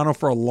known Sedano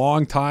for a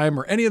long time,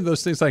 or any of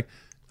those things, like,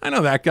 I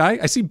know that guy.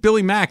 I see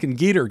Billy Mack and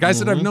Geeter, guys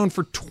that I've known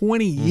for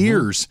 20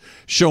 years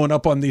showing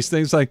up on these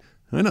things like,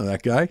 I know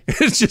that guy.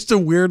 It's just a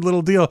weird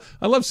little deal.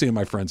 I love seeing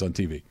my friends on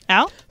TV.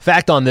 Al?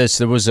 Fact on this,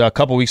 there was a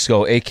couple weeks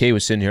ago, AK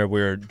was sitting here. We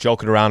were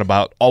joking around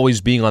about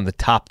always being on the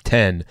top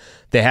 10.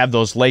 They have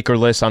those Laker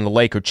lists on the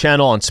Laker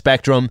channel on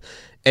Spectrum,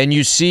 and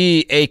you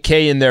see AK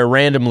in there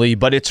randomly,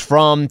 but it's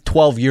from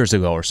 12 years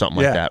ago or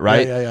something like that,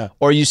 right? Yeah.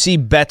 Or you see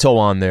Beto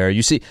on there.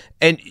 You see,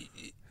 and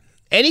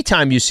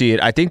anytime you see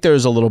it, I think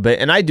there's a little bit,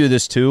 and I do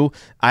this too.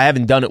 I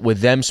haven't done it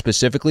with them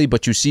specifically,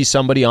 but you see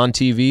somebody on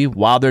TV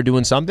while they're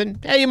doing something,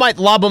 you might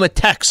lob them a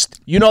text.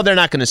 You know they're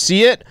not going to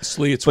see it,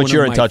 but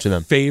you're in touch with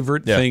them.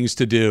 Favorite things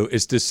to do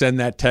is to send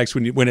that text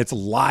when it's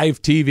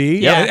live TV.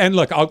 Yeah. And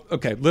look,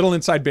 little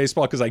inside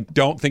baseball because I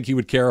don't think he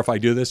would care if I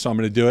do this, so I'm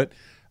going to do it.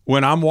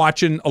 When I'm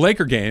watching a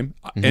Laker game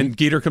and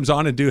Geeter comes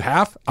on and do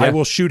half, I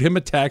will shoot him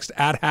a text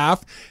at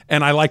half,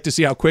 and I like to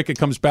see how quick it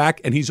comes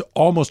back, and he's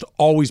almost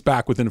always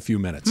back within a few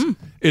minutes.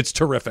 It's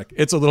terrific.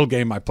 It's a little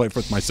game I play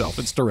with myself.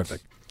 It's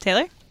terrific.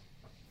 Taylor?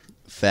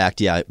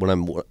 Fact, yeah.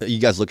 When you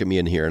guys look at me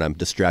in here and I'm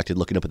distracted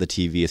looking up at the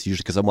TV, it's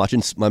usually because I'm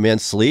watching my man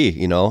Slee,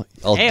 all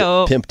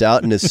pimped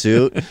out in his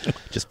suit.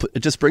 It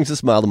just brings a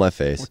smile to my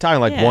face. We're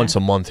talking like once a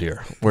month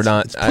here. We're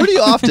not it's pretty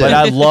often. But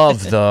I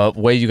love the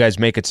way you guys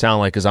make it sound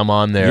like because I'm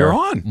on there. You're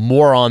on.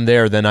 More on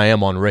there than I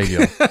am on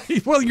radio.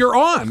 Well, you're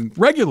on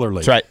regularly.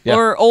 That's right. Yeah.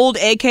 Or old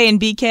AK and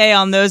BK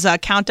on those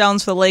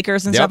countdowns for the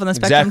Lakers and stuff on the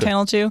Spectrum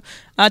channel too.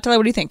 Tyler,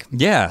 what do you think?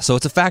 Yeah, so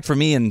it's a fact for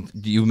me, and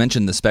you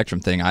mentioned the Spectrum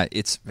thing.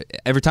 It's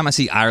every time I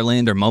see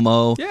Ireland or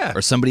Momo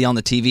or somebody on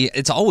the TV,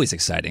 it's always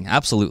exciting.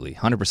 Absolutely,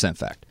 100%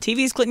 fact.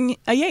 TV's Clinton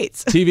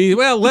Yates. TV,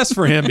 well, less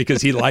for him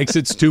because he likes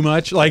it too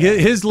much. Like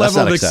his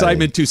level of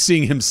excitement to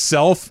seeing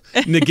himself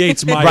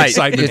negates my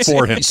excitement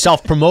for him. He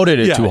self-promoted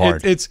it too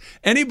hard. It's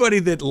anybody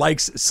that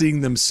likes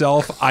seeing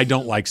themselves, I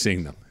don't like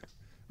seeing them.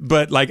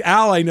 But like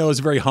Al, I know is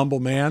a very humble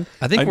man.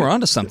 I think we're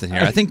onto something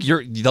here. I think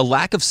the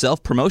lack of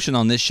self-promotion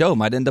on this show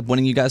might end up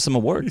winning you guys some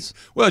awards.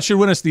 Well, it should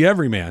win us the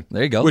Everyman.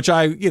 There you go. Which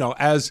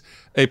as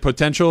a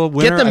potential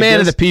winner, get the man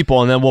of the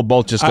people, and then we'll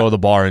both just go to the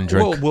bar and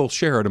drink. We'll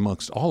share it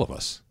amongst all of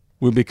us.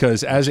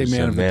 Because as a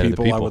man of the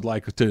people, I would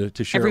like to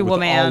share it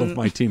with all of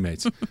my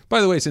teammates. By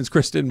the way, since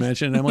Chris didn't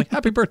mention it, Emily,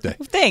 happy birthday.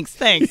 Thanks.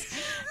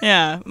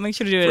 Yeah, make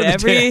sure to do it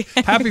every...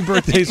 Happy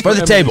birthdays for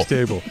the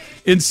table.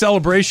 In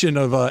celebration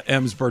of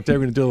Em's birthday, we're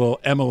going to do a little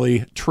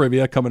Emily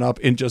trivia coming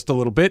up in just a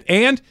little bit.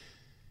 And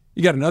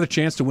you got another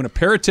chance to win a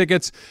pair of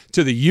tickets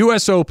to the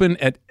U.S. Open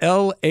at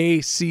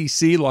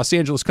LACC, Los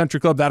Angeles Country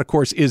Club. That, of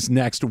course, is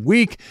next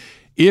week.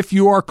 If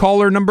you are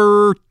caller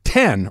number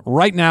 10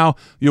 right now,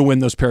 you'll win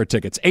those pair of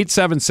tickets.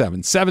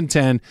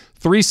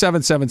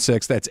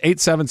 877-710-3776. That's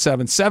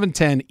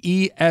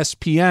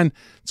 877-710-ESPN.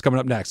 It's coming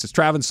up next. It's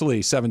Travis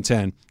Salee,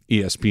 710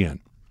 ESPN.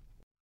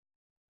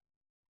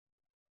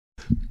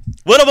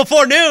 Little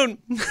before noon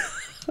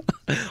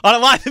on a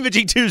live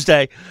imaging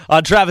Tuesday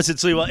on Travis and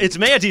Sliwa. It's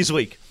Mandy's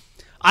week.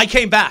 I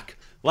came back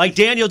like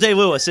Daniel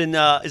Day-Lewis in,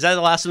 is that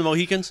The Last of the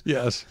Mohicans?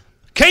 Yes.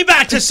 Came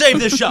back to save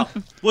this show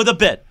with a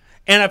bit.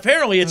 And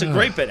apparently it's a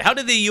great bit. How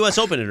did the U.S.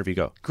 Open interview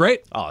go?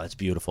 Great. Oh, that's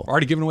beautiful.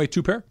 Already giving away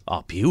 2 pair.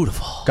 Oh,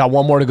 beautiful. Got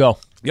one more to go.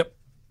 Yep.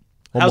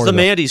 How's the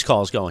Mandy's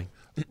calls going?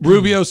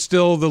 Rubio's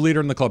still the leader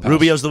in the clubhouse.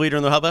 Rubio's the leader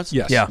in the clubhouse?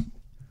 Yes. Yeah.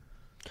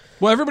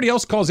 Well, everybody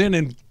else calls in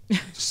and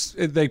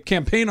they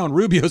campaign on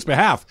Rubio's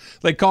behalf.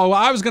 They call, well,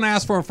 I was going to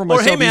ask for him for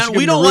myself. Or, hey, man,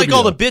 we don't like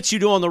all the bits you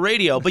do on the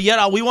radio, but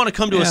yet we want to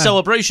come to a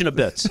celebration of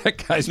bits.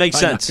 That guy's Makes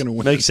sense. Not gonna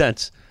win. Makes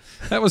sense.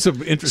 That was an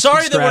interesting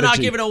Sorry strategy. that we're not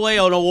giving away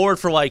an award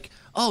for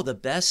the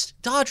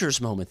best Dodgers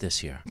moment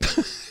this year.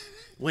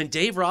 When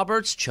Dave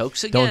Roberts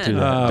chokes again. Don't do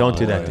that. Don't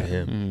do that to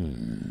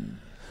him.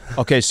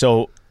 Okay,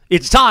 so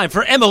it's time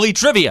for Emily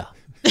Trivia.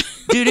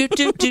 Is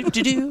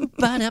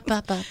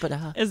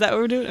that what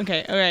we're doing?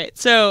 Okay, all right.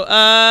 So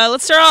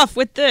let's start off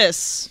with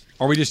this.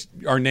 Are we just,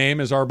 our name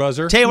is our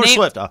buzzer? Taylor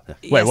Swift. Oh.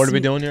 Wait, what are we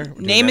doing here?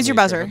 Name is your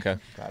buzzer. Okay.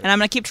 And I'm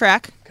going to keep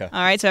track. Okay.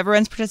 All right, so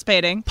everyone's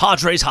participating.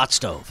 Padres hot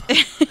stove.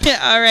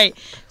 All right.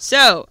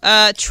 So,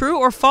 true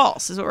or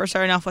false is what we're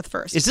starting off with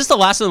first. Is this the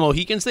Last of the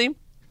Mohicans theme?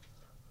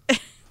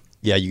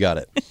 Yeah, you got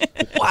it.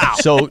 Wow.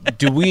 So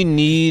do we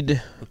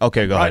need...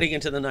 Okay, go ahead. Riding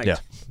into the night. Yeah,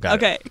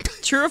 got it.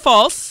 True or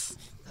false?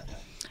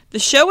 The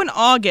show in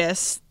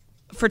August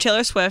for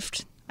Taylor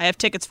Swift, I have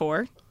tickets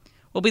for,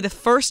 will be the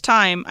first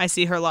time I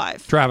see her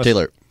live. Travis.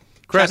 Taylor.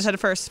 Travis had it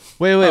first.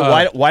 Wait.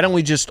 Why don't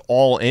we just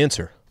all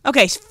answer?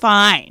 Okay,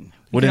 fine.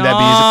 Wouldn't that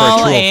be easy for a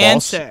true or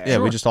false? Answer. Yeah,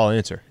 we just all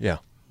answer. Yeah.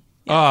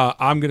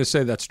 I'm going to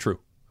say that's true.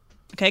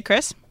 Okay,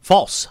 Chris?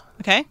 False.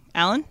 Okay,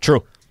 Alan?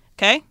 True.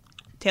 Okay,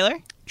 Taylor?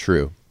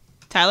 True.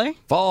 Tyler?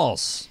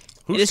 False.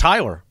 Who's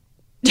Tyler?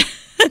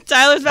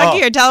 Tyler's back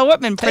here. Tyler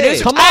Whitman,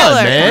 producer. come on,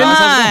 Tyler,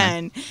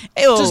 man. Come on.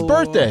 It's his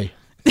birthday.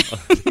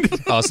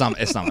 Oh, it's not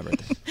my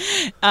birthday.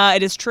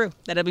 It is true.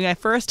 That'll be my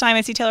first time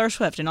I see Taylor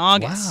Swift in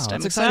August. Wow, I'm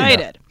that's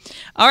excited.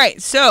 All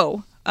right,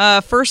 so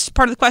first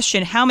part of the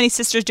question, how many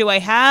sisters do I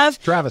have?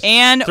 Travis.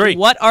 And 3.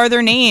 what are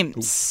their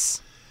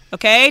names?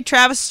 Okay,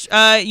 Travis,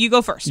 you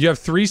go first. You have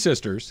 3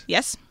 sisters.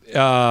 Yes.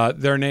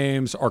 Their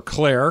names are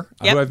Claire,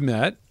 Yep. who I've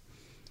met.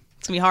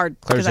 It's going to be hard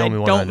Claire's because the I only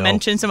one I don't know.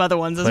 mention some other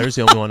ones. Claire's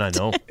the only one I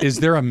know.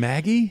 Is there a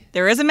Maggie?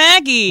 There is a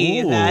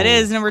Maggie. Ooh, that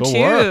is number good 2.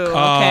 work.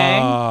 Okay.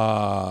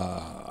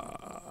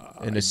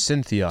 And a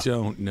Cynthia.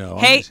 Don't know.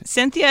 Hey,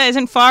 Cynthia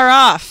isn't far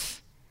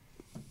off.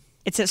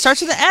 It starts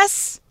with an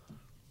S.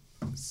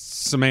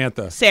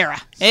 Samantha.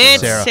 Sarah.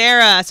 It's Sarah.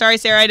 Sarah. Sorry,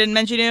 Sarah, I didn't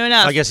mention you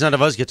enough. I guess none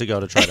of us get to go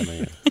to try to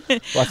make it.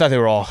 Well, I thought they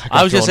were all.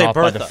 I was going gonna say to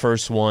by Bertha. the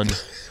first one.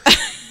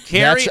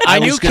 Carrie, I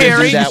knew was gonna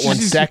Carrie. do that one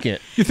second.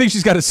 You think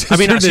she's got a sister I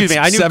mean, excuse that's me.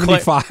 I knew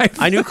 75?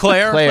 I knew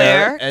Claire.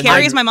 Claire. and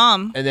Carrie's then- my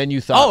mom. And then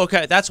you thought. Oh,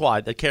 okay. That's why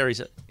the Carrie's.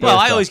 Well,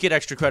 I Bertha. always get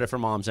extra credit for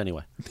moms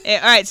anyway. All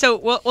right, so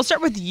we'll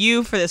start with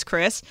you for this,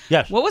 Chris.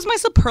 Yes. What was my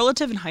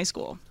superlative in high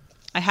school?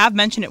 I have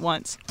mentioned it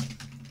once.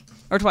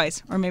 Or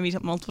twice, or maybe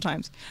multiple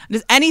times.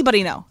 Does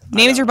anybody know?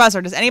 Name is your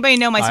buzzer. Does anybody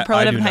know my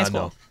superlative I do in high not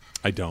school? know.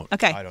 I don't.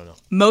 Okay. I don't know.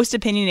 Most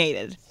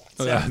opinionated.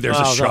 There's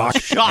a Oh, shock.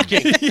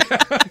 Shocking.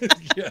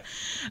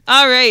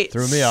 All right.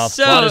 Threw me off.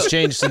 So, A lot has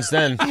changed since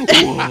then.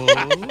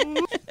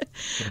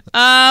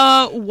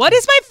 what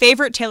is my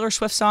favorite Taylor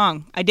Swift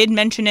song? I did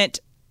mention it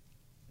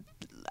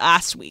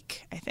last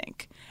week, I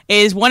think. It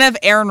is one of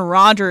Aaron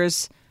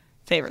Rodgers'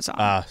 favorite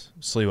songs.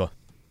 Sliwa.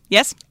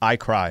 Yes? I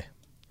Cry.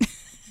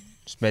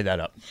 Just made that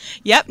up.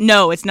 Yep.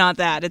 No, it's not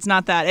that. It's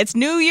not that. It's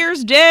New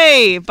Year's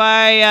Day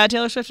by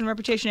Taylor Swift and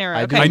Reputation Era.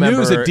 I Okay. I knew it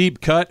was a remember-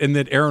 deep cut and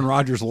that Aaron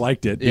Rodgers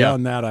liked it. Yeah.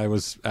 Beyond that, I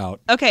was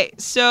out. Okay.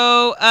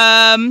 So,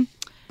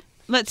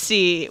 let's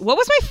see. What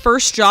was my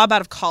first job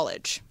out of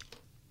college?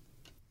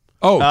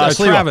 Oh,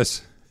 Sliwa.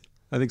 Travis.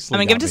 I think Slee I'm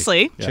going to give it to got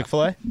Slee. me.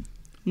 Chick-fil-A?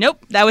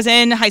 Nope, that was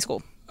in high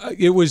school.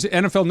 It was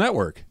NFL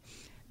Network.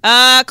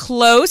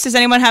 Close. Does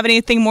anyone have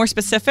anything more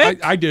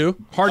specific? I do.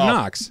 Hard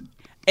Knocks.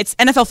 It's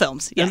NFL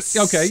Films. Yes.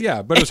 Okay,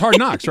 yeah, but it was Hard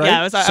Knocks, right?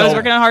 Yeah, I was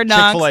working on Hard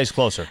Knocks. Chick-fil-A is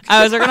closer.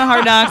 I was working on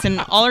Hard Knocks and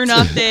All or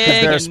Nothing.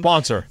 They're a and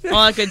sponsor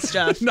all that good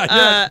stuff.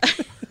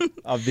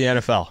 of the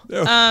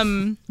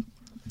NFL.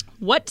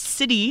 What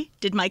city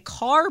did my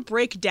car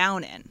break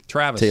down in?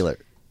 Travis. Taylor.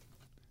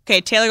 Okay,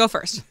 Taylor, go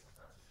first.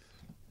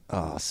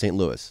 St.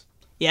 Louis.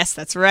 Yes,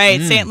 that's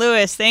right. St.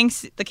 Louis.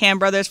 Thanks, the Cam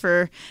brothers,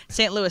 for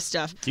St. Louis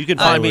stuff. You can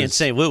find me in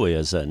St. Louis,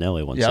 as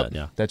Nelly once said.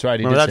 Yeah, that's right.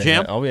 He Remember did that say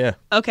jam? Oh, yeah.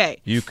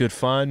 Okay. You could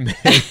find me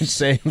in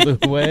St.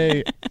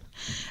 Louis.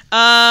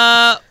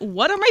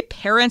 What are my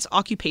parents'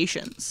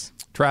 occupations?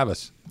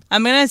 Travis.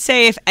 I'm going to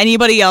say if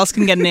anybody else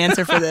can get an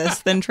answer for this,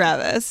 then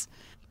Travis.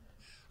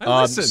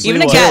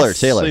 Even a guess.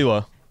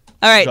 Taylor.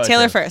 All right, Go ahead,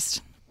 Taylor Taylor.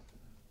 first.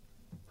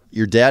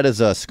 Your dad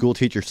is a school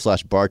teacher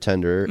 /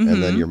 bartender,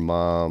 and then Mhm. your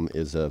mom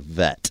is a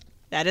vet.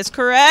 That is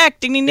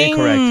correct. Ding, ding, ding.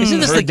 Isn't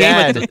this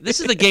this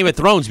is the Game of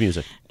Thrones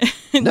music?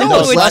 No,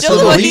 it's Last still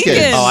of the the Mohicans.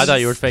 Mohicans. Oh, I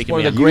thought you were faking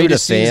One me. of the out.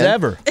 greatest You were a scenes fan?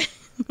 ever.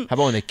 How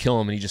about when they kill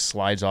him and he just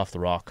slides off the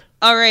rock?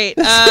 All right.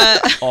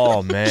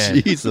 Oh,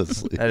 man.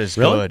 Jesus. That is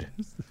Really? good.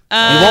 You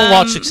won't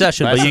watch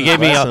Succession, but you gave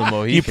me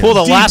you pulled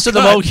the Last of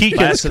the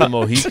Mohicans. Last of the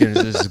Mohicans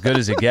is as good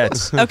as it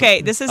gets.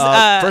 Okay, this is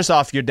first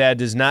off, your dad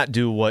does not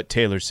do what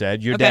Taylor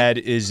said. Your Okay. dad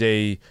is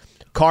a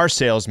car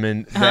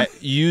salesman that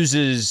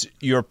uses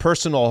your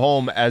personal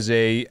home as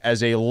a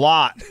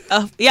lot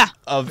yeah,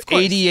 of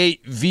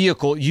 88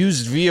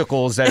 used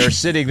vehicles that are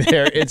sitting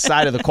there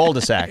inside of the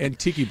cul-de-sac. And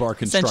tiki bar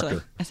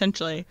constructor.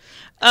 Essentially.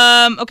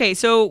 Okay,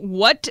 so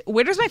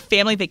where does my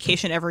family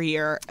vacation every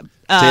year?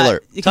 Taylor.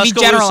 It can be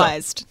Tuscaloosa.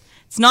 generalized.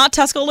 It's not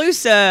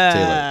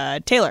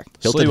Tuscaloosa. Taylor.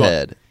 Hilton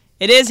Head.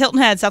 It is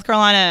Hilton Head, South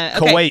Carolina.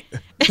 Okay.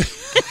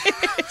 Kuwait.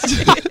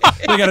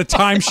 They got a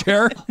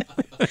timeshare.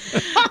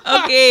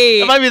 Okay.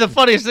 That might be the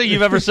funniest thing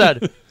you've ever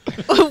said.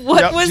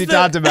 What was she the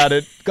talked about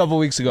it a couple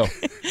weeks ago.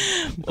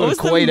 Go was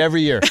to the- Kuwait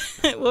every year.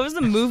 what was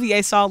the movie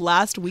I saw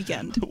last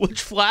weekend?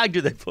 Which flag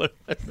do they put?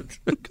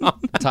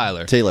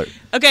 Tyler. Taylor.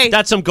 Okay.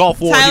 That's some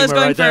Gulf War Tyler's humor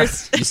going right there.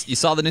 first. You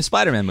saw the new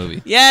Spider-Man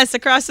movie. Yes,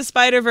 Across the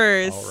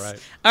Spider-Verse. All right.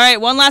 All right,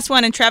 one last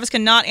one, and Travis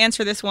cannot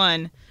answer this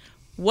one.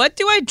 What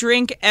do I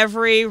drink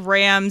every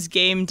Rams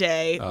game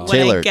day when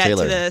Taylor, I get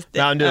Taylor. to the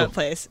Mountain Dew.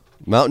 place?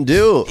 Mountain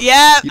Dew.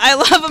 Yeah, I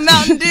love a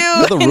Mountain Dew.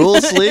 know the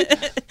rules, Slee?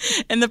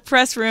 In the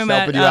press room It's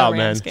at helping you out,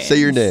 Rams man. games. Say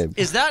your name.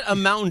 Is that a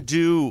Mountain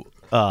Dew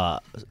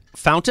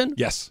fountain?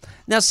 Yes.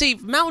 Now, see,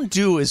 Mountain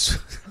Dew is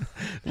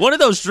one of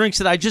those drinks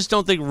that I just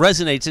don't think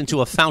resonates into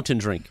a fountain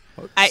drink.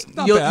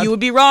 not bad. You would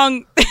be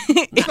wrong.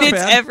 It's bad.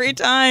 every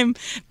time.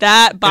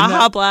 That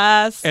Baja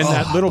Blast. And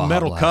that little Baja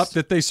metal Blast. cup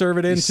that they serve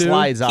it into.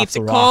 Slides off Keeps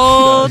the it rock.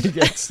 cold. He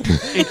gets In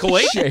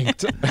Kuwait?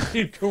 shanked.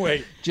 In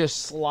Kuwait.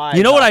 Just slides.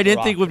 You know what off I the didn't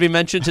rock. think would be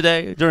mentioned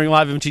today during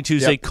Live MT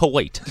Tuesday? Yep.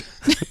 Kuwait.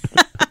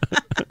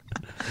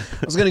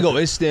 I was gonna go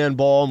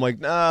Istanbul. I'm like,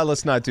 nah,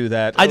 let's not do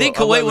that. I think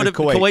went Kuwait with would have.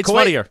 Kuwait's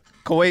funnier.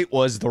 Kuwait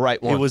was the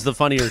right one. It was the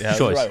funnier Yeah, it was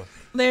choice. the right one.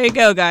 There you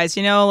go, guys.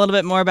 You know a little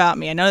bit more about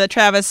me. I know that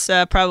Travis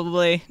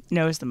probably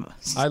knows the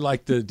most. I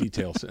like the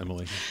details,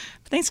 Emily.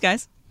 Thanks,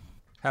 guys.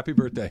 Happy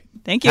birthday.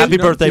 Thank you. Happy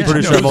birthday,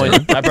 producer Emily.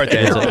 Happy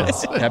birthday.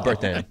 Happy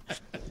birthday.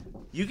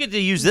 You get to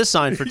use this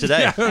sign for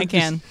today. I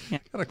can. Yeah.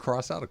 Gotta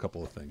cross out a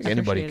couple of things.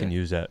 Anybody Appreciate can it.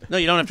 use that. No,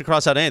 you don't have to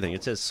cross out anything.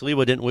 It says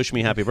Sliwa didn't wish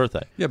me happy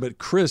birthday. Yeah, but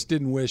Chris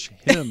didn't wish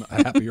him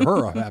a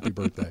happy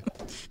birthday.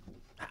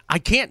 I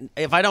can't.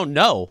 If I don't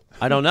know,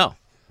 I don't know.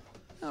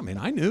 I mean,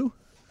 I knew.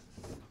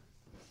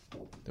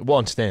 It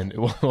won't stand. It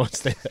won't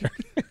stay there.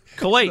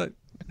 Kuwait.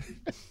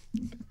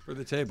 For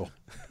the table.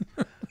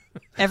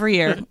 Every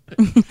year,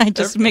 I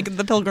just make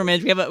the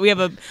pilgrimage. We have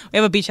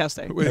a beach house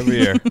there. Every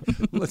year.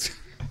 Let's.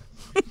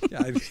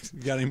 Yeah, you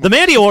got any more? The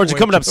Mandy Awards are Kuwait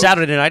coming up jokes?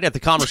 Saturday night at the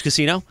Commerce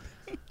Casino.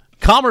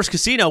 Commerce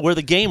Casino, where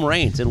the game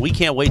reigns, and we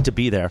can't wait to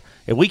be there.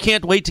 And we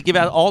can't wait to give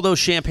out all those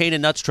champagne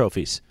and nuts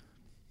trophies.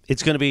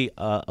 It's going to be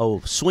a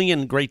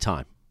swinging great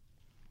time.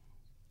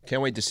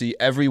 Can't wait to see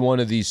every one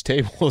of these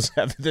tables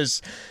have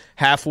this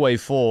halfway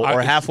full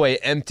or halfway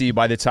empty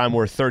by the time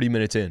we're 30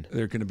 minutes in.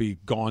 They're going to be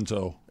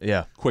gonzo.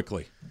 Yeah.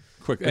 Quickly.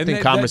 I think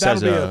Commerce that'll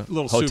has be a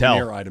little hotel.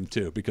 souvenir item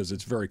too, because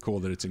it's very cool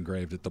that it's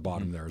engraved at the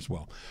bottom there as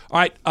well. All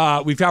right,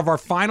 we have our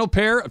final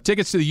pair of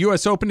tickets to the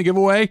U.S. Open to give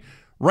away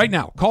right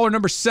now. Caller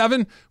number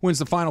 7 wins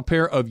the final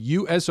pair of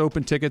U.S.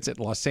 Open tickets at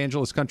Los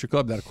Angeles Country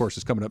Club. That, of course,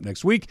 is coming up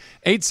next week.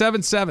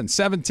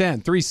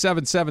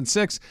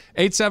 877-710-3776.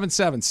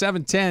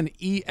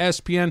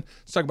 877-710-ESPN.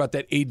 Let's talk about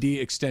that AD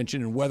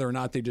extension and whether or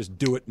not they just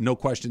do it, no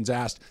questions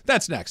asked.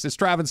 That's next. It's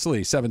Travis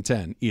Lee,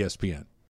 710 ESPN.